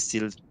Solaris is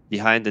still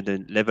behind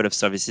the level of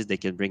services they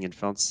can bring in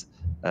France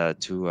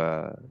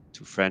to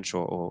French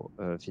or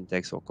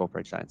fintechs or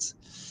corporate clients.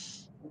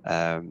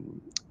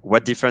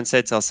 What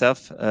differentiates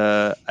ourselves?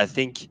 I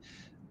think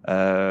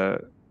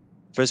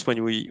first,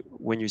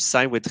 when you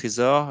sign with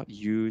Treezor,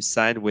 you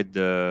sign with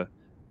the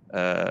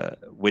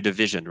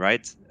vision,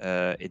 right?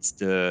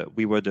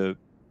 We were the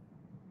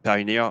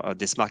pioneer of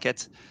this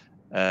market.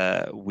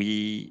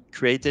 We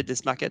created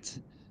this market,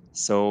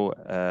 so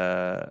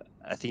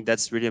I think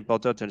that's really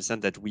important to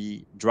understand that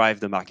we drive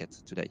the market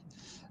today.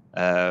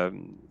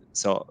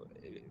 So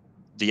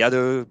the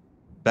other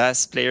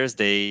BaaS players,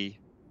 they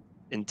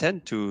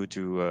intend to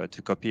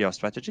copy our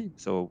strategy,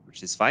 so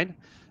which is fine.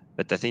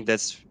 But I think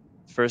that's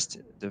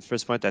the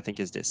first point I think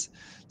is this.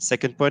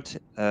 Second point,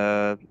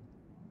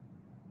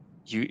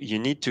 you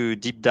need to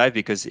deep dive,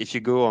 because if you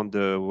go on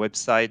the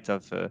website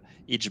of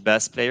each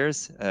BaaS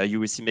players, you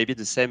will see maybe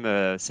the same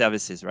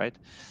services, right?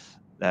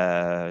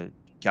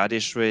 Card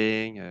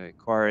issuing,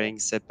 acquiring,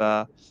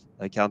 SEPA,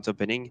 account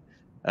opening.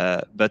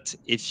 But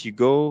if you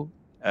go,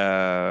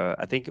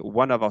 I think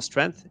one of our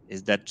strengths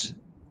is that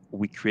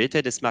we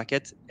created this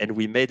market and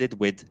we made it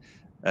with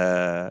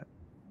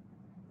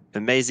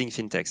amazing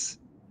fintechs.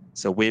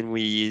 So when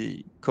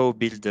we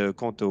co-build the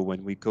Conto,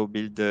 when we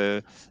co-build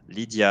the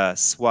Lydia,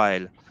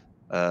 Swile,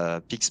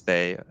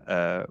 Pixpay,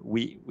 I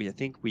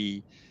think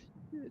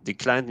the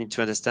client need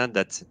to understand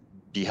that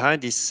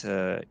behind this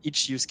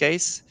each use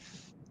case,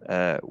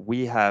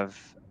 we have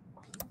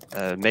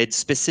made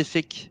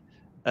specific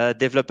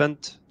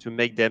development to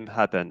make them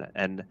happen.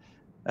 And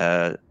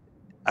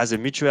as a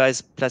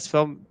mutualized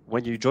platform,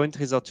 when you join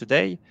Treezor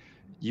today,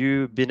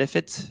 you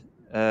benefit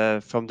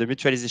from the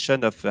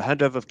mutualization of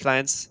hundreds of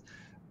clients.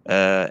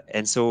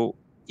 And so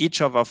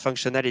each of our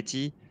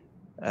functionality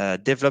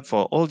developed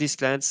for all these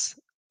clients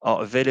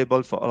are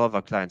available for all of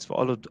our clients, for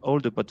all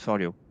the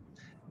portfolio.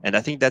 And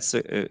I think that's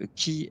a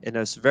key and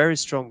a very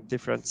strong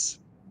difference,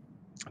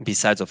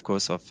 besides, of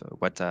course, of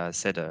what I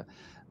said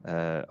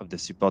of the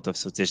support of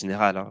Societe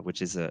Generale,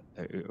 which is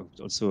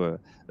also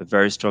a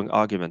very strong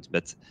argument.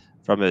 But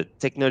from a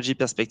technology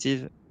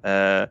perspective,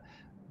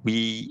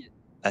 we,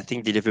 I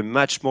think, deliver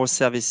much more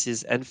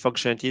services and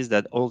functionalities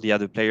than all the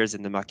other players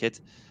in the market,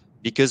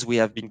 because we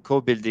have been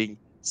co-building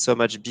so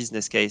much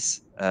business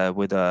case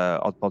with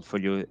our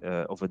portfolio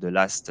over the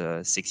last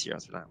 6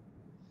 years now.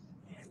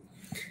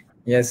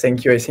 Yes,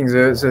 thank you. I think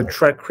the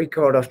track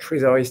record of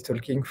Treezor is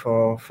talking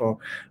for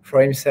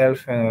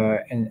himself.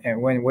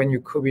 And when you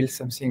co-build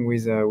something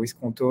with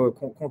Conto,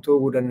 Conto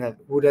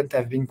wouldn't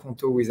have been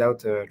Conto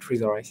without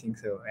Treezor, I think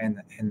so.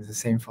 And the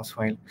same for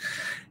Swile.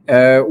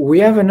 We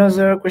have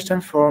another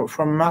question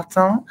from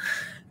Martin.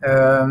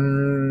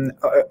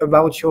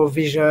 About your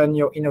vision,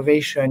 your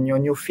innovation, your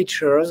new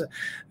features.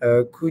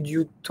 Could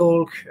you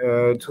talk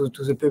to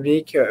the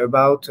public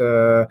about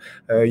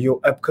your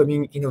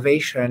upcoming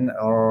innovation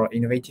or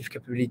innovative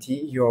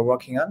capability you are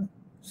working on,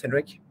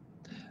 Cedric?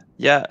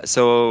 Yeah,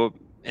 so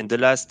in the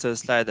last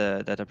slide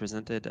that I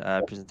presented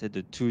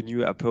the two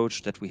new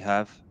approach that we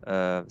have.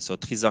 So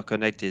Treezor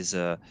Connect is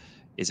a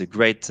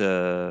great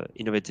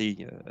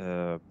innovative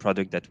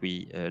product that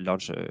we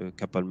launched a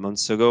couple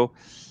months ago.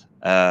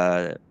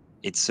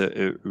 It's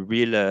a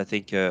real, I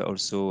think,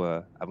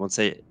 also, I won't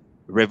say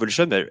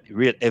revolution, but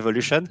real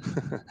evolution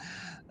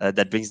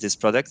that brings this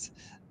product.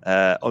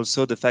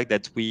 Also, the fact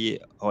that we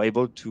are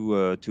able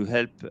to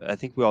help, I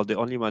think we are the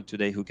only one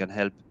today who can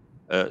help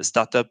a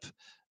startup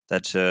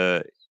that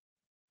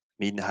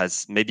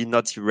has maybe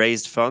not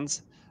raised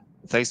funds.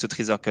 Thanks to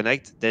Treezor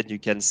Connect, then you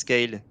can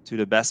scale to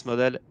the BaaS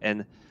model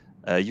and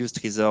use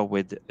Treezor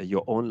with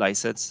your own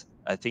license.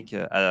 I think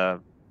there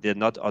are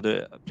not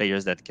other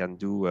players that can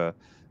do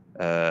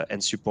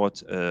and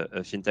support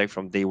a fintech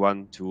from day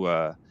one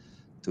to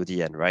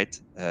the end,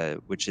 right?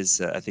 Which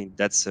is, I think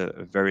that's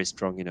a very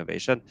strong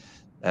innovation.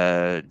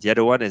 The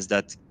other one is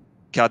that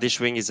card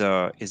issuing is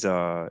a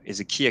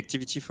key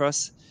activity for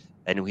us,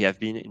 and we have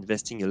been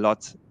investing a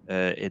lot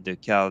in the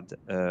card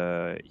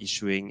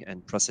issuing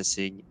and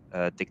processing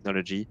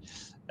technology,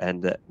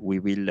 and we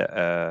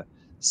will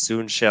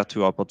soon share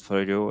to our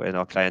portfolio and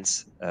our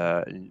clients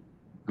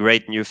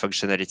great new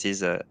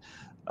functionalities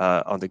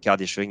on the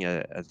card issuing.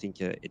 I think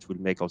it will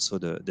make also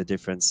the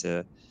difference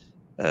in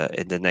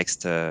the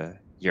next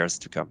years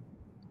to come.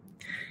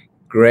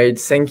 Great,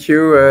 thank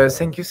you,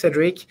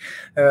 Cedric.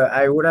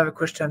 I would have a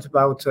question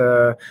about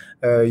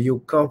your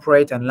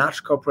corporate and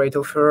large corporate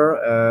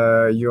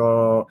offer.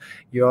 You're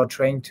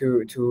trying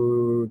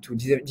to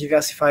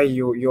diversify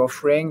your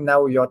offering.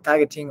 Now you're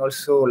targeting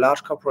also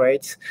large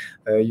corporates.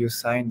 You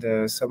signed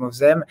some of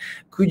them.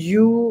 Could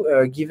you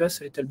give us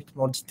a little bit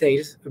more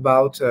details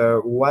about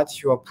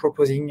what you are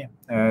proposing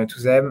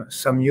to them?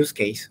 Some use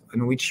case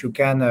on which you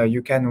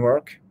can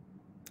work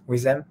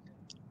with them.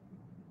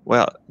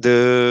 Well,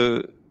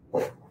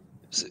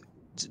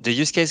 the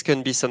use case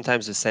can be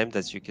sometimes the same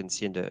that you can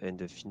see in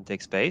the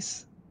fintech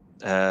space.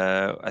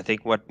 I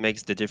think what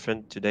makes the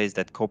difference today is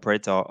that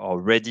corporates are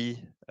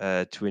ready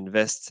to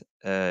invest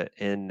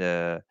in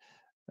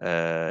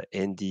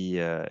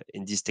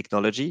this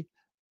technology.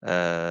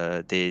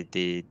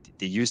 They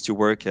used to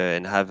work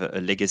and have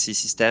a legacy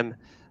system,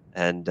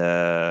 and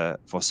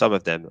for some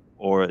of them,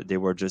 or they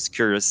were just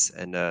curious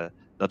and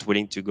not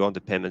willing to go on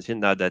the payment field.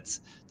 Now that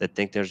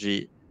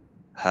technology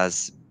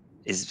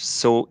is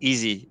so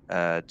easy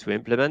to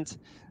implement.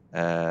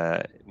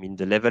 I mean,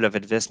 the level of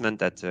investment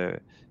that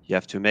you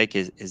have to make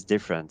is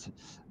different.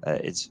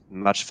 It's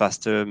much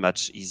faster,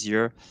 much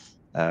easier.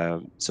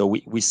 So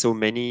we saw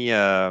many.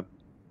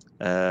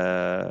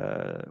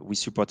 We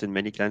supported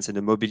many clients in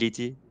the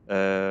mobility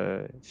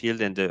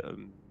field and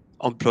the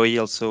employee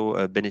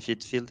also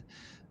benefit field.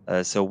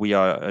 So we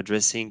are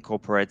addressing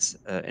corporates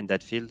in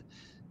that field,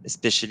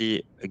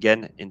 especially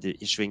again in the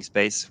issuing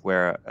space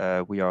where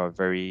we are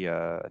very,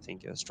 I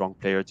think, a strong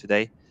player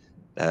today.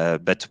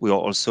 But we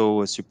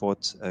also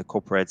support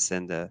corporates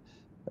and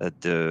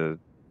the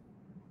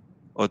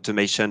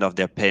automation of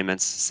their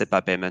payments,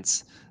 SEPA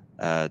payments.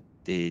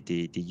 They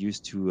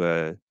used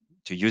to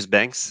use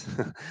banks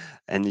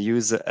and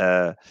use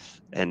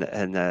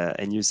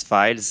and use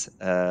files.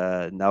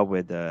 Now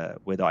with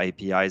our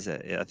APIs,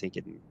 I think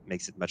it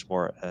makes it much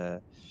more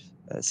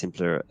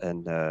simpler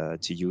and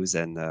to use,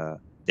 and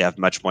they have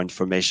much more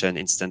information,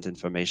 instant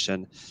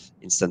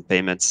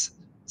payments.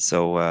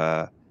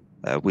 So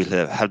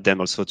we'll help them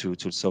also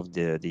to solve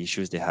the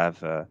issues they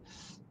have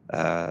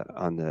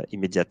on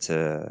immediate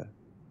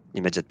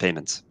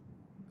payments.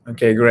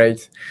 Okay,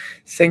 great.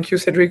 Thank you,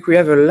 Cedric. We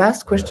have a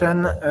last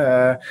question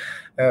on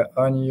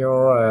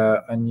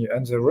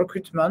the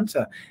recruitment.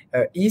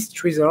 Is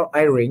Treezor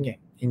hiring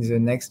in the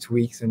next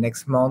week, the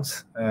next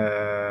month?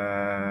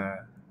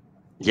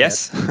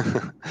 Yes.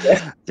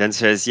 Yes. The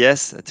answer is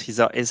yes.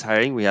 Treezor is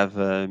hiring. We have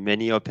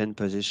many open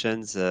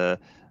positions in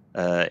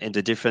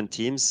the different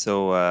teams.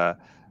 So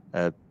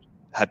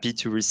happy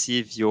to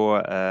receive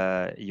your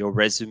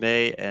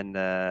resume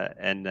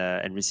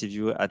and receive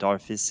you at our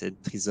office in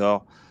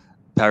Treezor,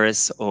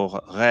 Paris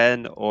or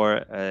Rennes, or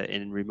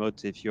in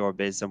remote if you are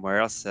based somewhere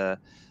else. Yeah,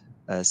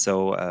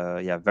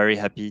 very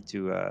happy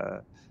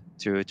to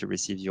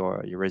receive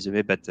your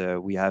resume. But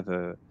we have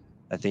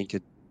I think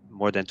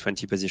more than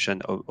 20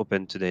 positions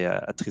open today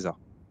at Treezor.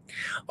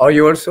 Are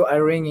you also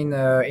hiring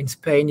in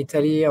Spain,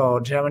 Italy, or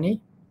Germany?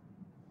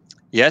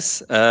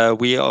 Yes,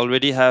 we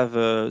already have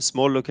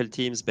small local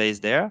teams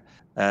based there,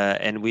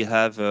 and we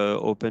have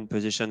open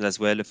positions as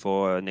well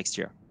for next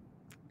year.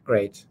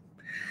 Great.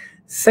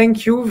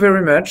 Thank you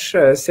very much,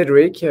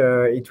 Cedric.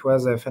 It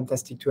was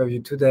fantastic to have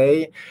you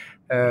today.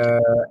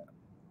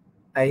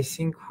 I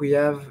think we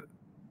have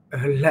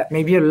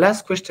maybe a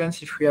last question,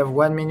 if we have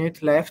 1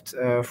 minute left,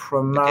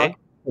 from Mark. Okay.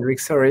 Cedric,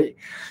 sorry.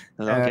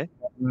 Okay.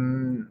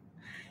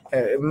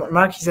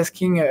 Mark is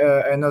asking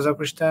another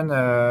question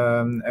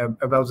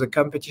about the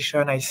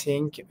competition, I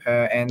think,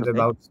 and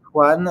about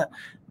Swan.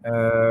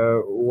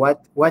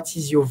 What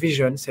is your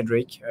vision,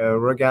 Cedric,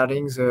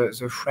 regarding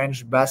the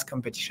French BaaS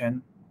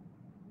competition?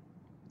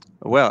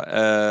 Well,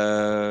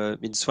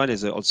 Swan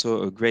is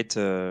also a great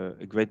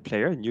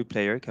player, a new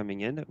player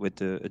coming in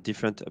with a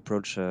different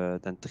approach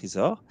than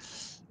Treezor.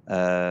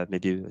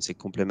 Maybe it's a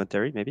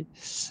complementary, maybe.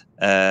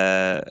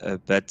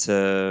 But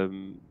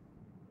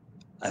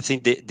I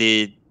think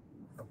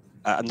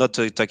I'm not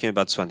talking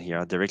about Swan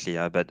here directly,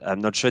 but I'm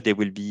not sure there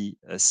will be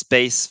a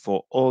space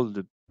for all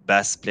the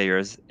BaaS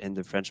players in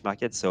the French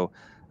market. So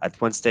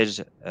at one stage,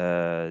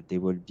 there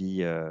will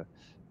be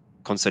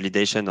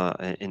consolidation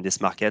in this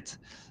market.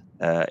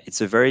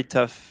 It's a very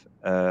tough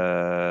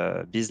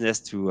business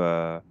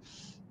to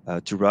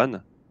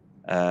run.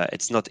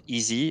 It's not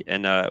easy,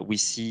 and we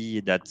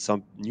see that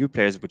some new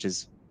players, which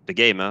is the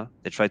game,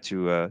 they try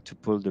to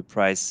pull the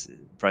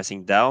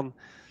pricing down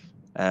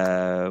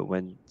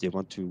when they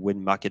want to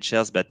win market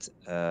shares. But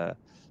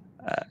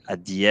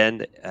at the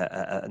end,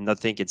 I don't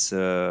think it's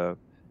I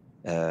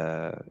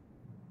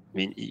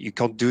mean, you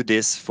can't do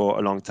this for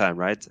a long time,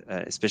 right?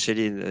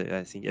 Especially,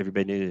 I think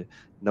everybody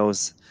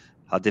knows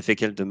how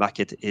difficult the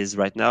market is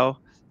right now.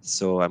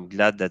 So I'm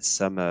glad that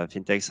some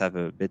fintechs have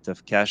a bit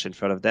of cash in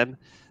front of them.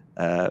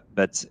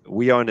 But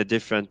we are on a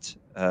different,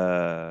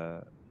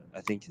 I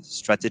think,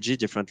 strategy,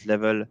 different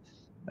level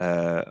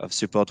of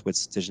support with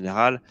Societe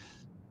Generale.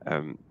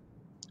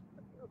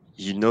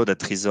 You know that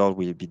Treezor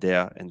will be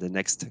there in the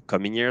next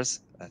coming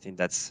years. I think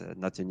that's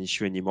not an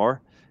issue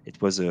anymore.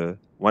 It was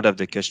one of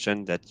the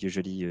questions that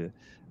usually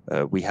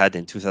we had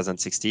in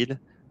 2016.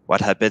 What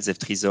happens if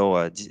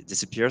Treezor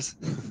disappears?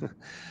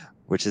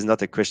 Which is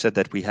not a question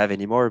that we have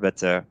anymore.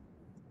 But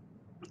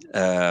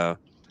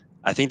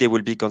I think there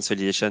will be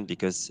consolidation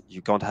because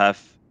you can't have,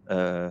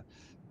 10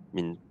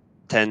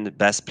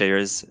 BaaS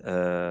players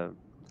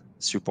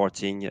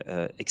supporting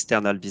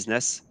external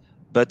business.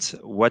 But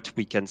what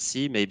we can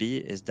see maybe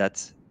is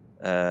that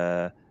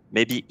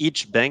maybe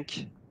each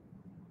bank,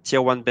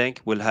 tier one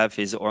bank, will have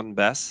his own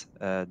BaaS.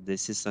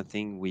 This is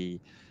something we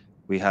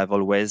have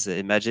always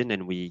imagined,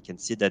 and we can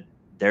see that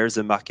there's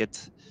a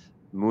market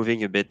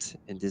moving a bit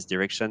in this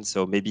direction.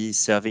 So maybe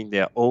serving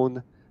their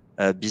own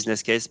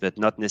business case, but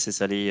not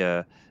necessarily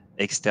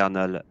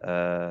external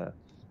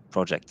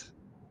project.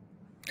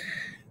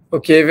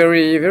 Okay,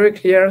 very, very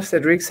clear,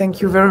 Cedric. Thank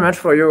you very much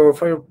for your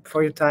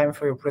time,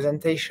 for your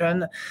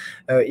presentation.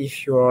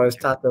 If you're a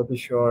startup,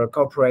 if you're a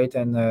corporate,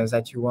 and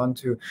that you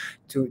want to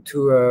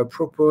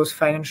propose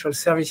financial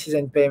services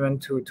and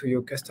payment to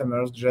your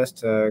customers,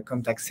 just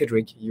contact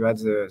Cedric. You had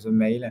the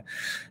mail,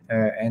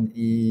 and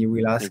he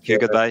will ask. Thank you.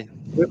 Goodbye.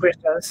 Good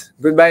questions.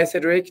 Goodbye,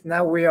 Cedric.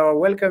 Now we are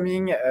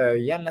welcoming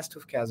Jan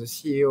Lastuvka, the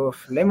CEO of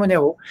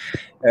Lemonero,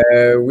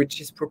 which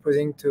is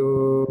proposing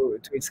to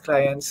its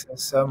clients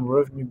some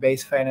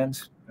revenue-based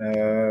finance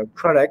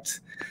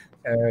products.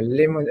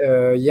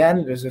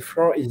 Jan, the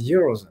floor is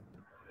yours.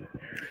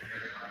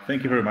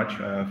 Thank you very much.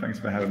 Thanks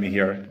for having me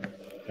here.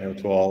 Hello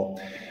to all.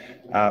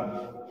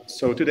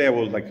 So today I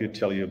would like to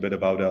tell you a bit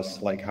about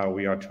us, like how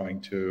we are trying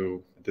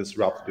to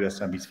disrupt the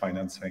SMB's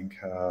financing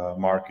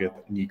market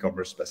in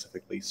e-commerce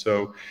specifically.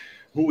 So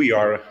who we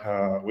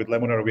are, with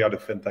Lemonero, we are the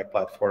fintech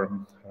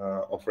platform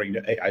offering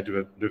the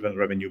AI-driven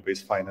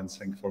revenue-based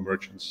financing for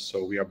merchants.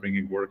 So we are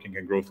bringing working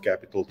and growth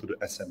capital to the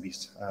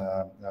SMB's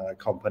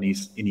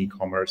companies in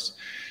e-commerce.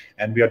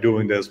 And we are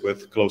doing this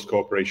with close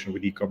cooperation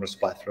with e-commerce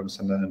platforms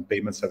and then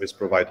payment service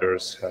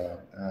providers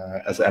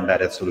as an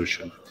embedded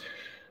solution.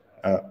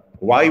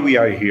 Why we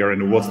are here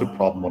and what's the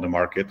problem on the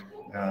market?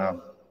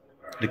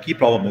 The key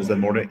problem is that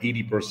more than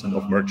 80%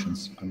 of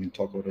merchants,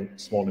 talk about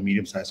small and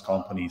medium-sized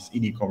companies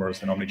in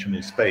e-commerce and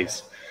omnichannel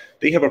space,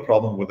 they have a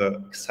problem with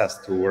access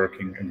to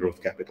working and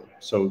growth capital.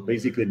 So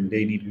basically,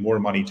 they need more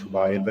money to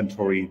buy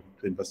inventory,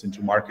 to invest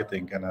into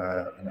marketing, and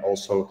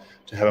also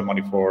to have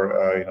money for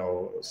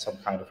some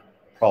kind of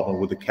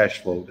problem with the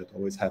cash flow that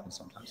always happens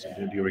sometimes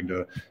during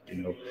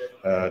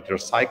their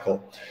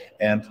cycle.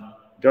 And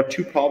there are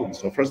two problems.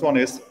 So first one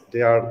is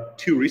they are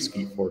too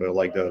risky for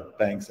the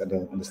banks and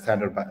the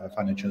standard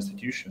financial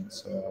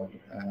institutions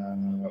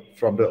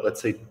from the,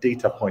 let's say,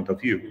 data point of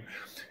view.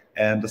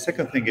 And the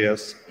second thing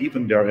is,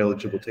 even they're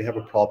eligible, they have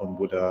a problem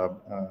with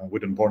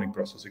onboarding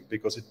process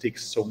because it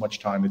takes so much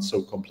time, it's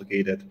so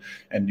complicated.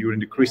 And during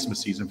the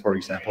Christmas season, for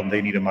example,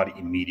 they need the money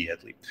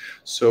immediately.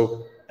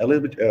 So a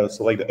little bit,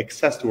 so like the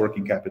access to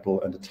working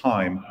capital and the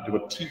time, there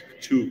were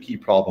two key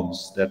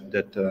problems and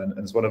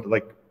it's one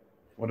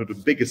of the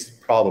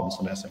biggest problems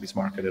in the SMEs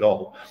market at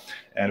all.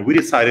 And we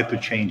decided to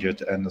change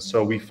it. And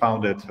so we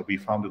founded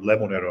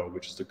Lemonero,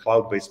 which is the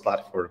cloud-based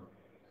platform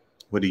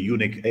with a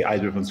unique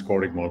AI-driven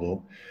scoring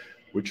model,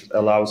 which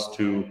allows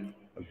to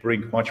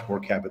bring much more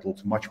capital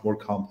to much more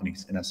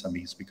companies in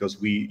SMEs, because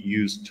we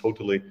use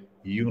totally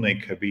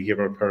unique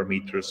behavioral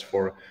parameters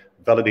for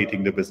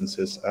validating the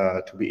businesses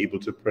to be able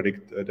to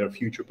predict their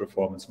future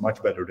performance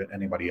much better than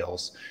anybody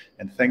else.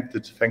 And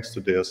thanks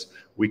to this,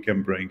 we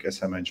can bring,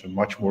 as I mentioned,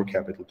 much more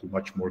capital to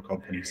much more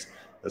companies.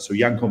 So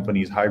young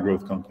companies, high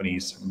growth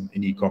companies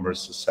in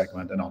e-commerce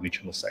segment and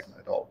omnichannel segment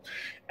at all.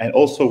 And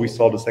also we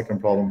saw the second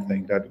problem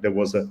thing, that there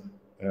was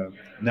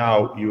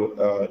now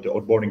the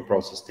onboarding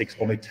process takes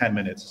only 10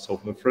 minutes. So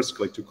from the first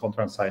click to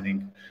contract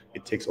signing,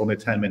 it takes only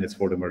 10 minutes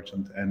for the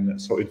merchant. And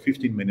so in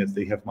 15 minutes,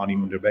 they have money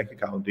on their bank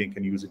account, they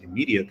can use it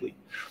immediately.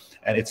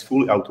 And it's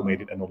fully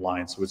automated and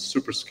online. So it's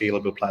super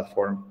scalable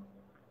platform.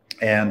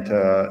 And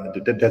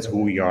that's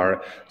who we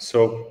are.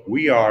 So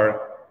we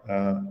are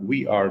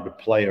the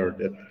player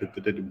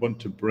that want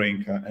to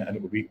bring,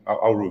 and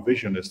our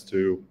vision is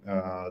to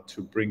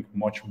bring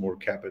much more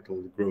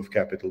capital, growth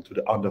capital, to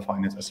the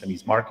underfinanced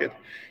SMEs market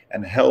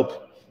and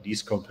help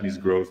these companies'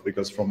 growth.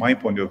 Because from my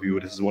point of view,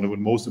 this is one of the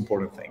most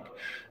important things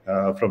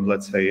from,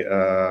 let's say,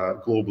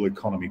 global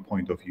economy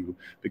point of view,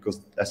 because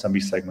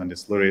SME segment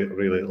is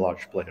really a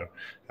large player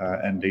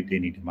and they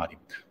need money.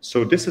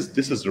 So this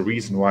is the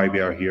reason why we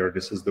are here.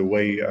 This is the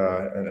way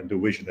and the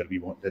vision that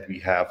we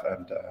have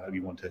and we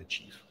want to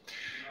achieve.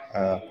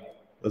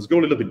 Let's go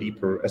a little bit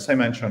deeper. As I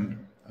mentioned,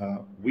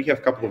 we have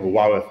a couple of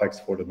wow effects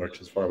for the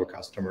merchants, for our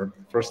customer.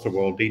 First of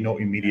all, they know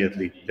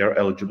immediately they're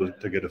eligible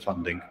to get a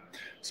funding.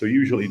 So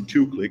usually in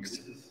 2 clicks,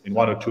 in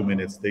 1 or 2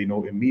 minutes, they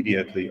know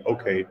immediately,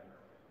 okay,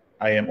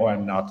 I am or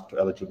I'm not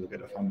eligible to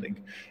get a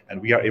funding. And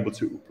we are able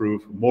to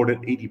approve more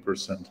than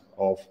 80%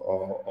 of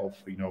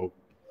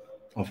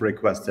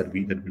requests that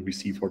we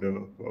receive for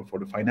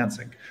the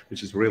financing,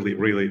 which is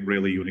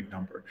really unique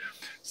number.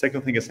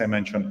 Second thing, as I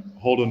mentioned,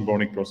 whole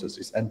onboarding process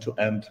is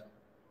end-to-end.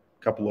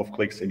 Couple of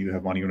clicks and you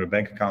have money on your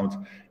bank account.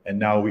 And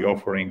now we're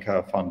offering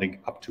funding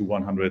up to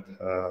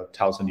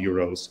 100,000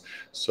 euros.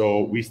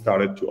 So we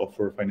started to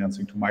offer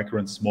financing to micro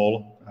and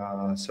small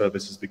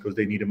services because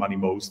they need the money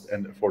most,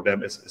 and for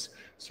them it's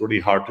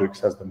really hard to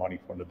access the money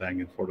from the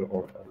bank and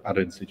or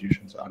other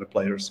institutions, other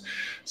players.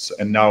 So,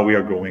 and now we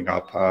are going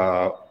up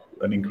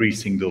and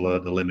increasing the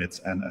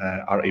limits and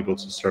are able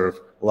to serve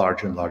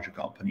larger and larger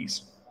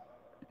companies.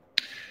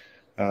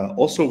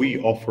 Also, we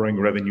offering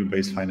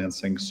revenue-based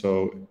financing.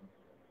 So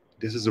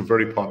this is a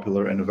very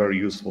popular and a very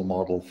useful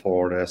model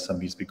for the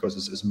SMEs because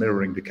this is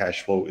mirroring the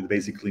cash flow. It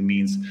basically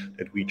means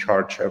that we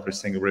charge every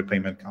single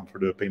repayment come for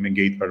the payment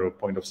gateway or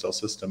point of sale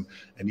system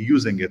and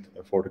using it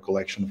for the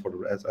collection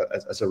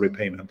as a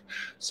repayment.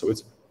 So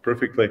it's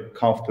perfectly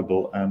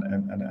comfortable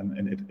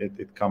and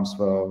it comes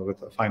with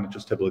the financial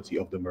stability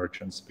of the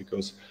merchants,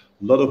 because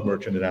a lot of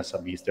merchants and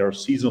SMEs, they are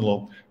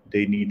seasonal.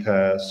 They need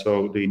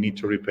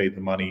to repay the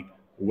money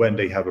when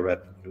they have a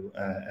revenue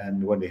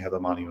and when they have the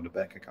money on the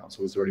bank account.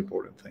 So it's a very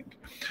important thing.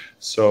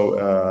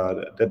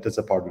 So that's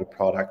a part of the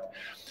product.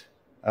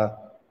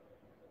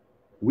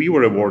 We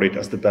were awarded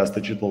as the best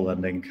digital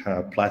lending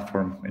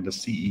platform in the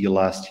CE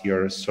last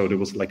year. So there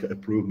was like an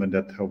improvement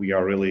that we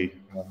are really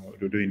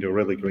doing a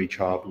really great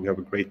job. We have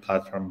a great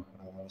platform.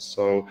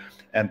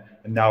 And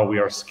now we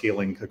are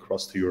scaling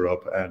across to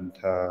Europe. And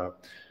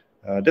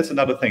that's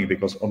another thing,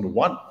 because on the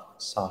one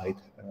side,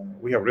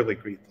 we have really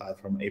great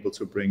platform able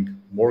to bring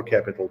more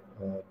capital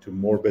to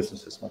more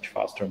businesses much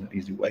faster in an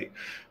easy way.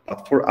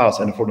 But for us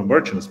and for the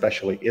merchant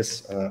especially,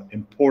 it's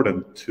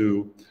important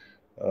to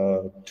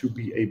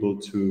be able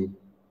to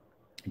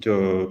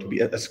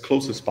be as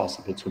close as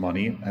possible to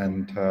money.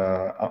 And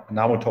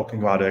now we're talking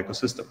about the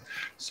ecosystem.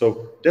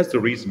 So that's the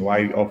reason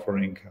why we're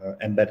offering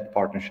embedded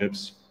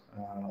partnerships,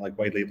 like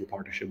white label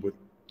partnership with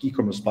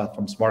e-commerce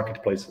platforms,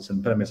 marketplaces,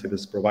 and payment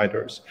service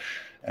providers.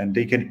 And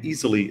they can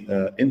easily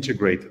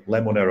integrate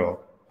Lemonero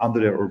under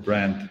their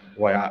brand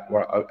via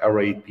our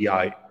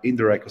API in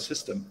their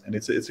ecosystem. And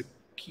it's a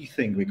key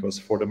thing, because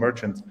for the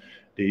merchant,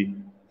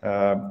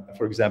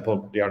 for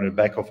example, they are in the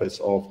back office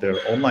of their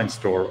online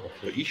store or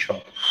the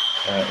e-shop,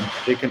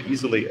 they can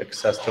easily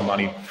access the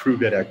money through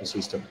that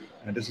ecosystem.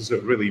 And this is a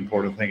really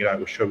important thing that I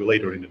will show you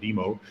later in the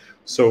demo.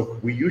 So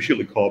we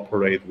usually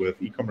cooperate with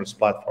e-commerce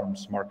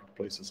platforms,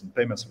 marketplaces, and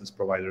payment service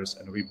providers,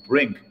 and we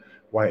bring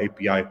via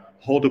API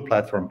whole the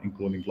platform,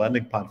 including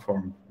lending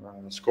platform,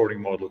 scoring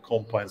model,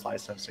 compliance,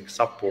 licensing,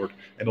 support,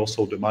 and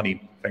also the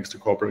money, thanks to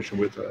cooperation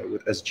with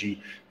SG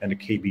and the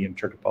KB in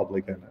Czech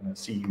Republic and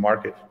CE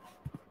market.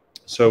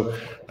 So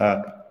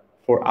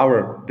for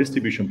our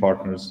distribution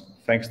partners,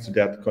 thanks to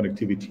that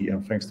connectivity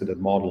and thanks to that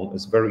model,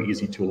 it's very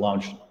easy to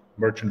launch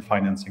merchant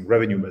financing,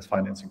 revenue-based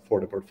financing for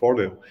the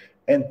portfolio.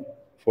 And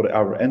for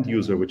our end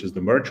user, which is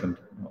the merchant,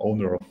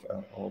 owner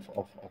of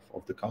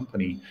the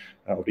company,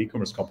 of the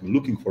e-commerce company,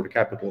 looking for the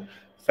capital,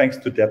 thanks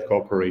to that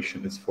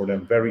cooperation, it's for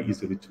them very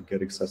easily to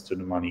get access to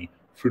the money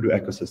through the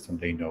ecosystem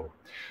they know.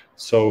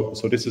 So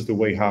this is the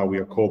way how we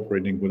are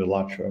cooperating with the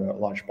large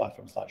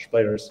platforms, large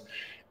players,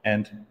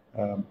 and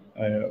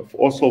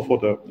also for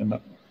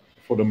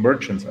the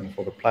merchants and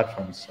for the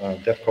platforms,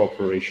 that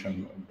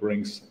cooperation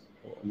brings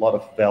a lot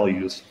of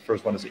values.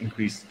 First one is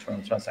increased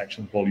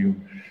transaction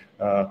volume.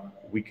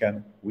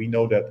 We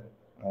know that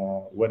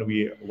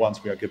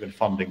once we are given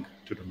funding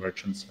to the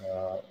merchants,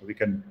 we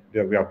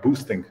are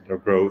boosting their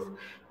growth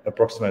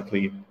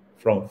approximately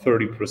from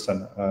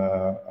 30%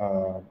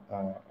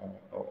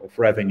 of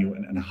revenue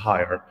and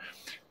higher.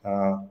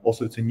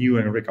 Also, it's a new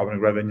and recovering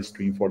revenue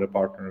stream for the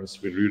partners.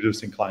 We're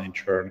reducing client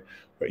churn,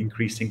 we're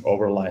increasing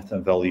over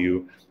lifetime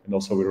value, and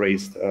also we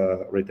raised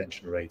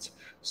retention rates.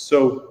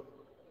 So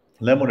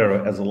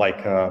Lemonero as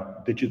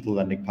a digital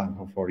lending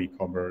platform for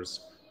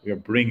e-commerce, we are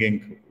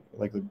bringing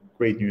like a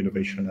great new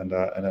innovation and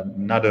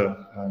another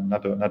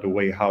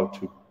way how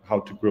to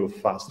grow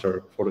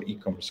faster for the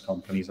e-commerce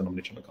companies and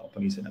omnichannel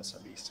companies and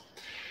SMBs.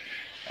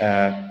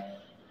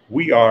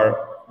 We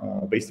are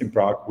based in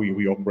Prague.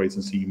 We operate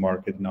in CE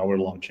market. Now we're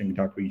launching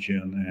DACH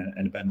region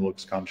and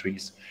Benelux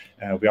countries.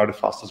 We are the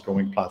fastest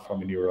growing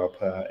platform in Europe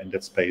in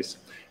that space,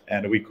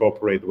 and we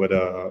cooperate with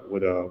a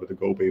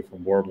GoPay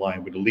from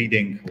Worldline, with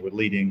leading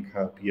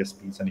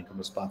PSPs and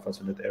e-commerce platforms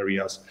in that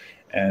areas.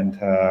 And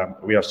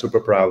we are super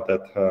proud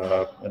that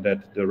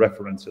the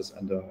references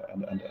and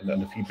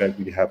the feedback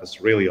we have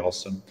is really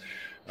awesome.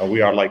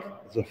 We are like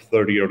the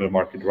third year of the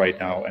market right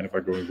now, and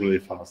we're growing really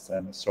fast.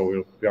 And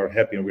so we are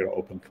happy and we are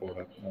open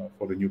for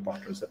the new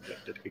partners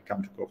that can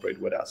come to cooperate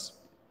with us.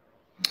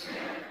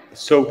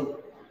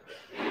 So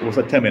it was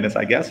 10 minutes,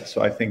 I guess.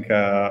 So I think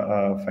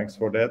thanks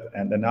for that.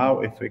 And then now,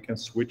 if we can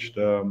switch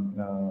from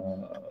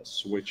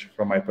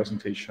my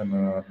presentation,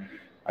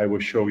 I will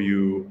show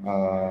you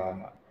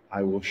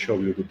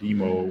the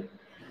demo.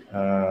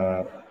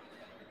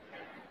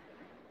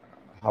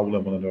 How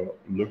Lemonero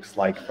looks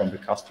like from the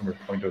customer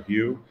point of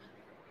view.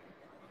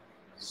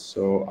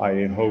 So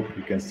I hope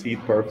you can see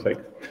it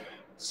perfect.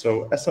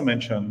 So as I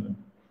mentioned,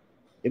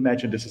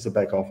 imagine this is a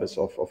back office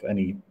of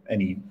any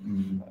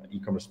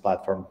e-commerce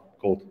platform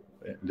called,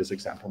 in this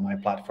example, my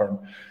platform.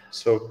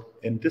 So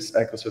in this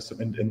ecosystem,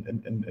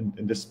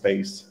 in this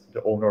space,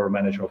 the owner or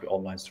manager of the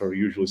online store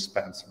usually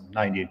spends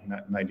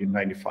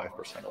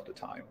 95% of the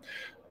time.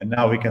 And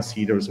now we can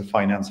see there's a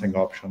financing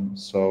option.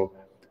 So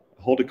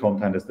all the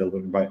content is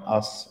delivered by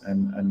us,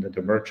 and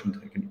the merchant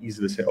can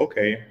easily say,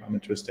 okay, I'm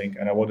interested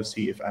and I want to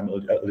see if I'm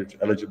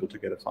eligible to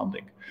get a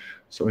funding.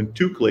 So in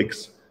 2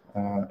 clicks,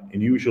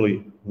 in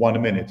usually 1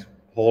 minute,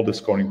 all the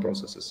scoring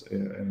process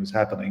is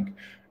happening,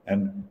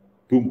 and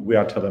boom, we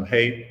are telling them,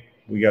 hey,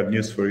 we got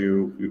news for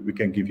you. We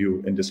can give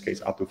you, in this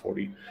case, up to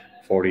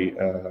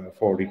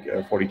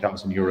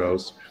 40,000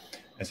 euros.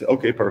 I said,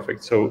 okay,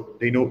 perfect. So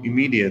they know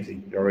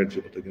immediately they're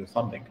eligible to get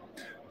funding.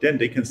 Then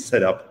they can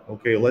set up,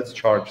 okay, let's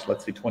charge,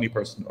 let's say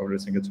 20% over every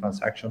single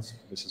transactions.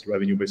 This is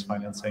revenue-based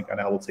financing, and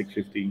I will take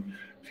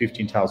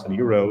 15,000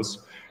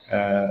 euros.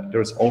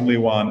 There's only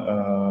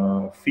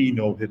one fee,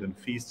 no hidden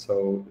fees,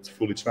 so it's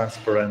fully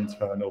transparent,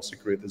 no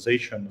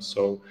securitization.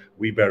 So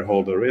we bear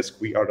all the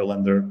risk. We are the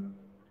lender.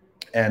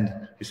 And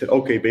he said,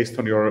 okay, based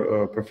on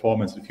your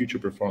performance, the future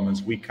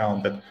performance, we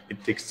count that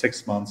it takes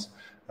 6 months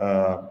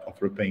of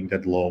repaying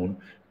that loan,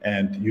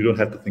 and you don't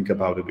have to think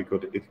about it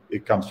because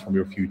it comes from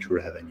your future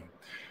revenue.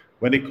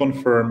 When they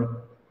confirm,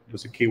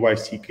 there's a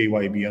KYC,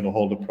 KYB, and the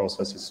whole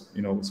process is,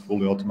 it's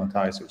fully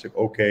automatized. So it's like,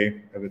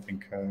 okay,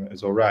 everything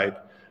is all right.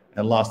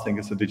 And last thing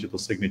is a digital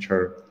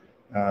signature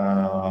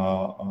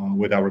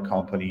with our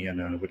company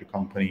and with the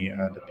company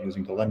that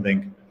using the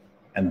lending,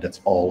 and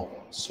that's all.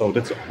 So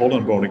that's a whole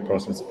onboarding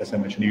process. As I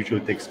mentioned, usually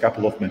takes a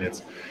couple of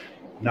minutes.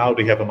 Now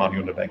they have a money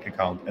on the bank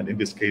account, and in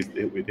this case,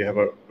 they have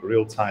a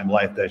real-time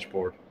live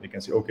dashboard. They can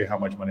say, okay, how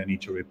much money I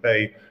need to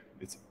repay.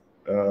 It's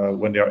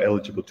when they are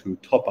eligible to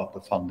top up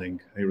the funding,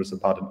 here is a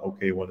button,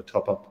 okay, I want to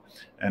top up,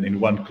 and in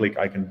 1 click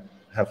I can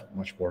have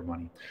much more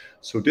money.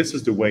 So this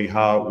is the way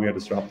how we are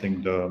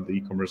disrupting the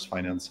e-commerce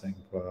financing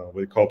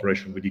with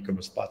cooperation with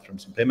e-commerce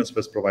platforms and payment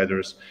service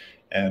providers.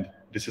 And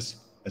this is,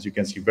 as you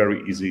can see,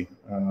 very easy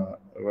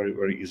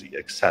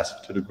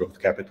access to the growth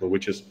capital,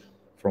 which is,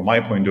 from my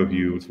point of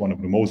view, it's one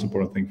of the most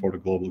important things for the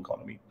global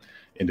economy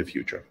in the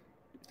future.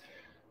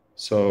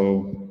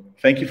 So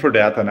thank you for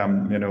that, and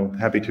I'm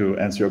happy to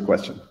answer your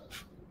question.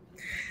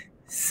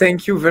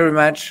 Thank you very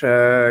much,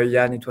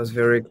 Jan. It was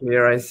very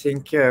clear. I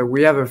think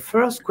we have a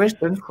first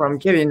question from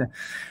Kevin,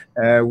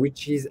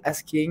 which is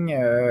asking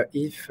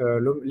if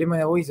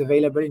Lemonero is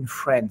available in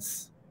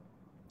France.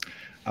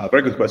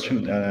 Very good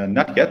question.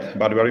 Not yet,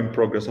 but we are in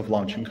progress of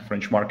launching the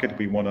French market.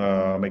 We want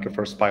to make a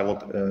first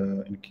pilot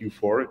in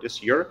Q4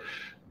 this year.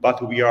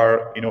 but we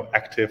are,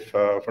 active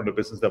from the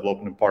business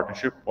development and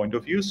partnership point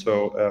of view.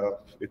 So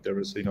if there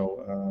is,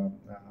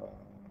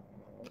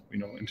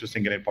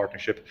 interesting in a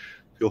partnership,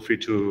 feel free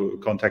to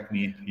contact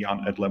me,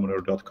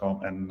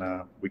 jan@lemonero.com, and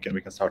we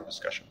can start a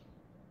discussion.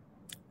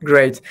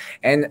 Great.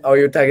 And are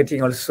you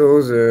targeting also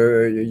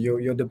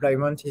your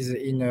deployment is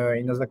in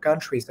other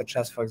countries, such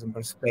as, for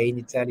example, Spain,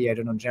 Italy, I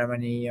don't know,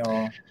 Germany,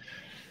 or?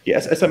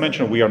 Yes, as I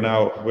mentioned, we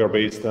are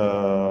based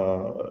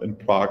in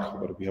Prague,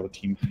 but we have a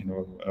team,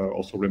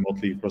 also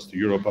remotely across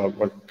Europe.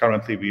 But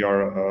currently, we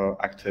are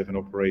active and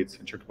operate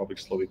in Czech Republic,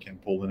 Slovakia,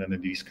 and Poland, and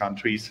in these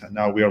countries. And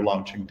now we are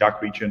launching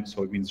DACH region,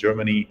 so it means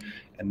Germany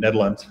and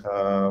Netherlands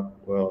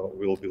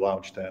will be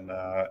launched in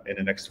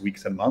the next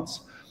weeks and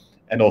months,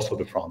 and also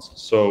the France.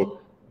 So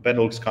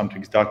Benelux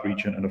countries, DACH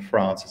region, and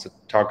France is a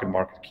target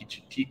market,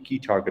 key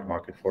target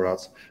market for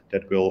us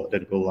that will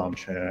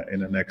launch in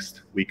the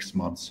next weeks,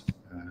 months.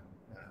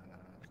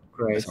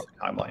 Great.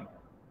 Timeline.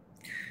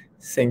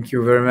 Thank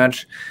you very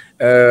much.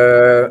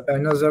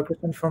 Another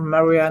question from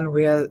Marianne,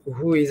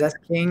 who is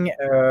asking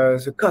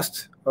the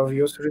cost of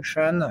your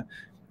solution.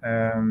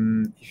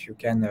 If you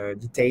can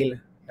detail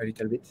a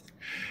little bit.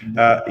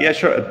 Yeah,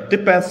 sure. It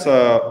depends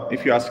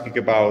if you're asking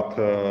about,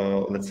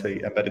 let's say,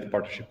 embedded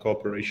partnership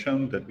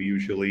cooperation, that we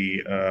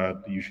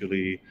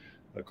usually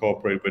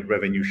cooperate with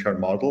revenue share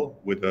model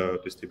with a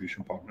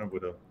distribution partner,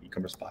 with an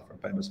e-commerce platform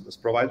payment service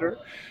provider.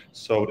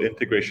 So the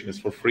integration is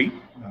for free.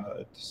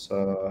 It's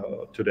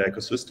to the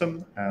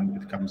ecosystem,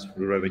 and it comes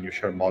through the revenue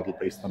share model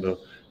based on the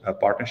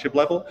partnership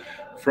level.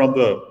 From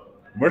the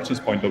merchant's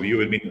point of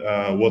view, I mean,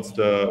 what's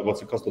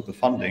the cost of the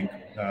funding?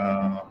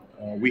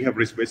 We have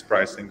risk-based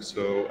pricing,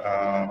 so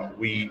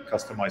we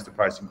customize the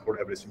pricing for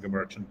every single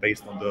merchant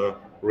based on the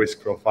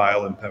risk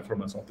profile and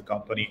performance of the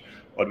company.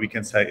 But we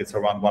can say it's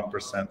around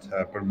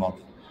 1% per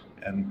month,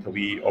 and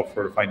we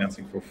offer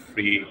financing for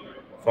free,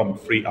 from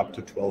free up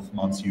to 12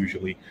 months.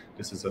 Usually,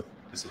 this is a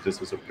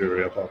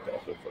period of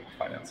the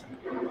financing.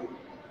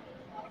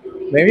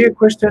 Maybe a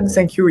question.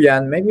 Thank you,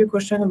 Jan. Maybe a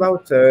question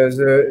about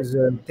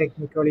the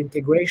technical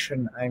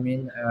integration. I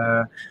mean,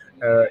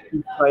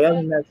 if I am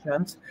a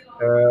merchant,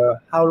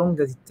 how long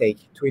does it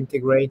take to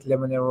integrate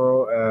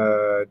Lemonero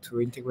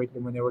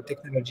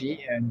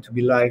technology and to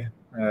be live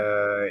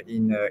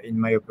in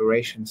my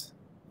operations?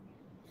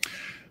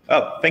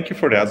 Thank you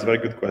for that. That's a very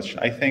good question.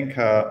 I think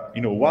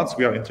once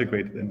we are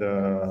integrated in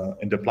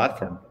the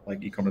platform,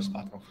 like e-commerce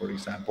platform, for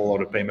example, or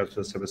the payment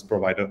service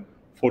provider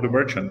for the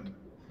merchant,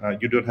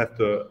 you don't have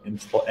to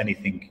install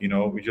anything.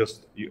 We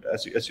just,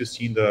 as you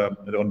see in the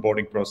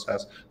onboarding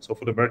process. So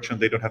for the merchant,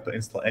 they don't have to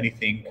install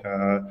anything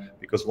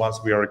because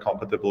once we are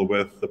compatible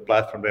with the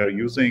platform they are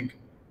using,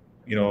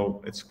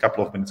 it's a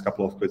couple of minutes,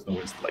 couple of clicks, no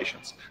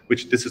installations.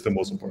 Which this is the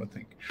most important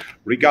thing.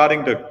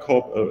 Regarding the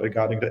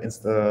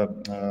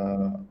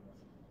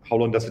how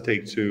long does it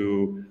take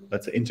to,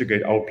 let's say,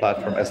 integrate our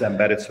platform as an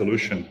embedded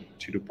solution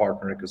to the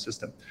partner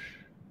ecosystem?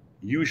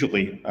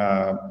 Usually,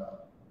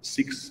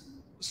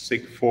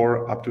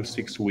 4 up to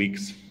 6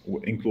 weeks,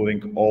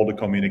 including all the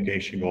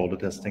communication, all the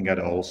testing at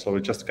all. So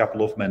it's just a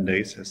couple of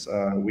man-days as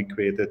we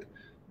created.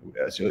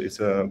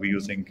 We're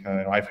using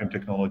iframe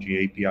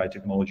technology, API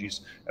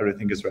technologies.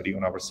 Everything is ready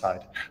on our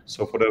side.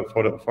 So for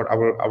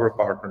our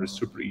partner, it's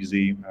super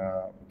easy.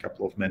 A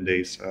couple of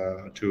man-days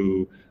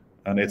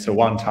and it's a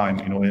one-time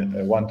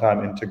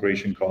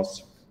integration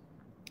cost,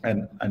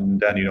 and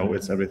then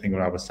it's everything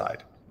on our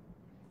side.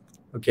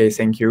 Okay,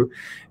 thank you.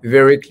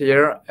 Very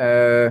clear.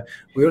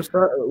 We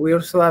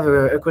also have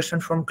a question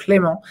from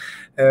Clément,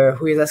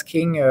 who is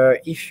asking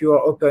if you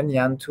are open,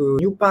 Jan, to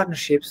new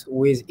partnerships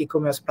with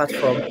e-commerce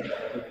platform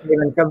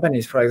payment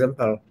companies, for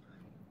example.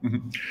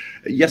 Mm-hmm.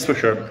 Yes, for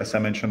sure. As I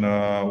mentioned,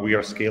 we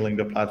are scaling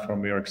the platform,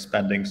 we are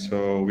expanding,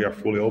 so we are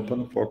fully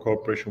open for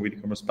cooperation with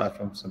e-commerce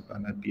platforms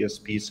and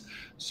PSPs.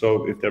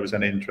 So if there is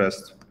any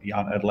interest,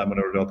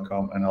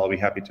 jan@lemonero.com, and I'll be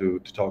happy to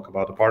talk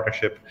about the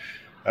partnership.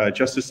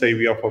 Just to say,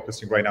 we are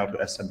focusing right now to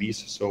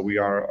SMBs, so we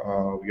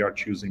are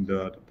choosing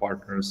the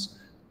partners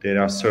that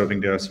are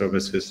serving their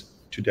services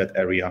to that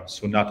area.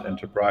 So not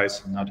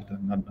enterprise, not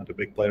the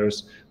big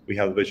players. We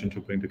have a vision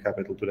to bring the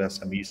capital to the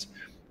SMEs.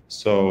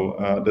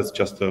 So that's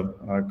just a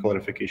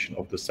clarification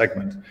of the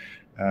segment.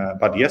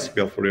 But yes,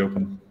 we are fully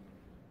open.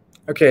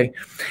 Okay,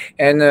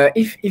 and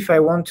if I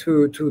want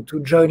to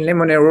join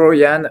Lemonero,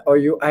 Jan, are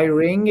you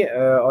hiring?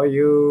 Are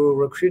you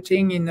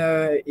recruiting in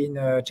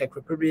Czech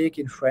Republic,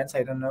 in France?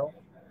 I don't know.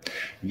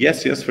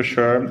 Yes, for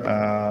sure.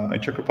 In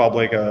Czech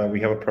Republic, we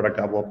have a product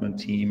development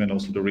team and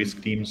also the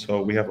risk team.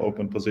 So we have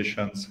open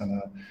positions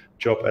and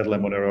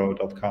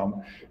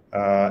job@lemonero.com.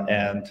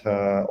 And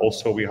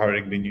also we're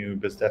hiring the new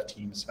biz dev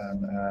teams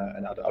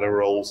and other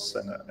roles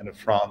in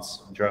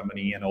France,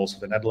 Germany, and also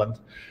the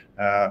Netherlands.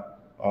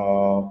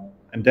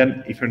 And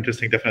then if you're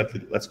interested,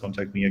 definitely let's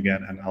contact me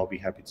again, and I'll be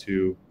happy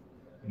to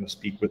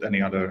speak with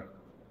any other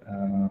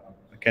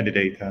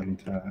candidate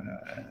and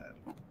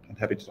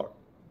happy to talk.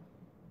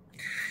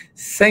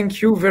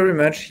 Thank you very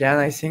much, Jan.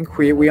 I think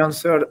we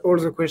answered all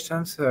the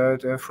questions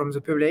from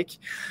the public.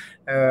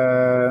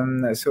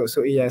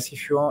 So yes,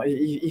 if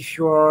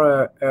you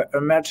are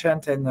a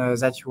merchant and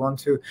that you want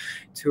to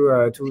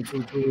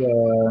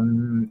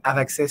have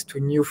access to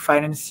new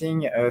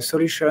financing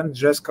solutions,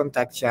 just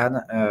contact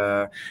Jan.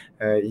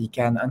 He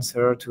can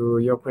answer to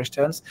your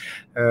questions.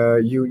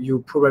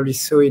 You probably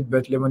saw it,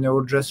 but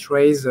Lemonero just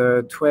raised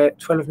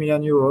 12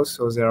 million euros,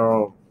 so they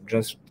are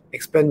just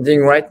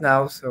expanding right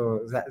now.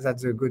 So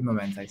that's a good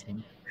moment, I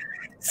think.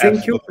 Thank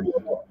Absolutely.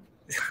 you.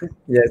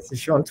 Yes,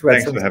 if you want to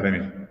add something. Thanks for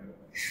having me.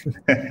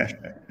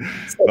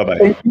 So bye-bye.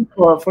 Thank you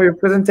for your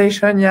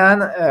presentation,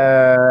 Jan.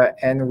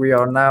 And we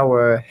are now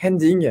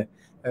ending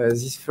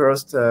this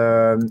first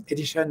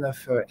edition of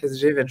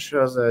SG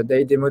Ventures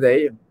Day Demo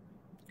Day.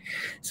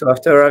 So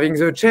after having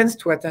the chance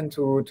to attend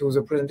to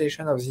the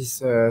presentation of these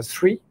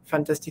 3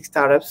 fantastic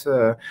startups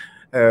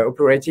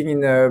operating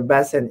in the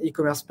BaaS and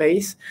e-commerce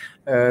space,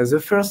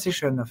 the first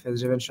session of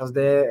SG Ventures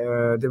Day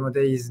Demo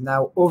Day is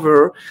now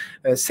over.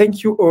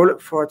 Thank you all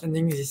for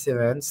attending this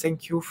event.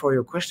 Thank you for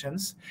your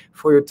questions,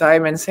 for your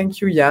time, and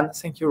thank you, Jan.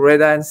 Thank you,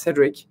 Reda and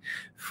Cedric,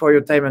 for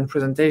your time and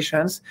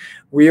presentations.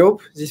 We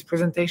hope these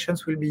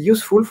presentations will be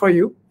useful for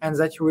you and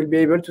that you will be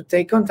able to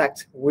take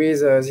contact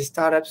with these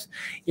startups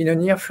in the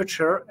near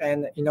future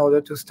and in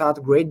order to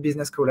start great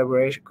business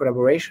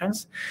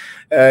collaborations.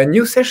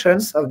 New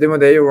sessions of Demo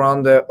Day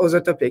around other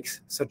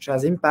topics such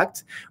as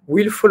impact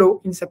will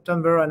follow in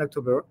September and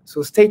October.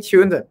 So stay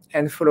tuned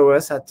and follow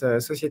us at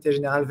Societe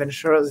Generale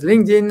Ventures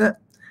LinkedIn.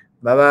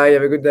 Bye-bye.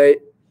 Have a good day.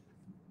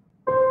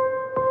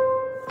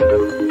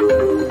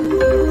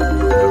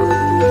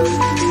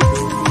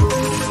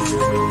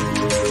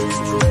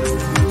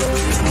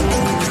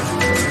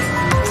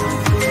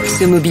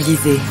 Se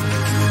mobiliser,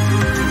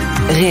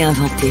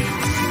 réinventer,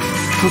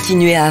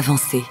 continuer à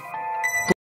avancer.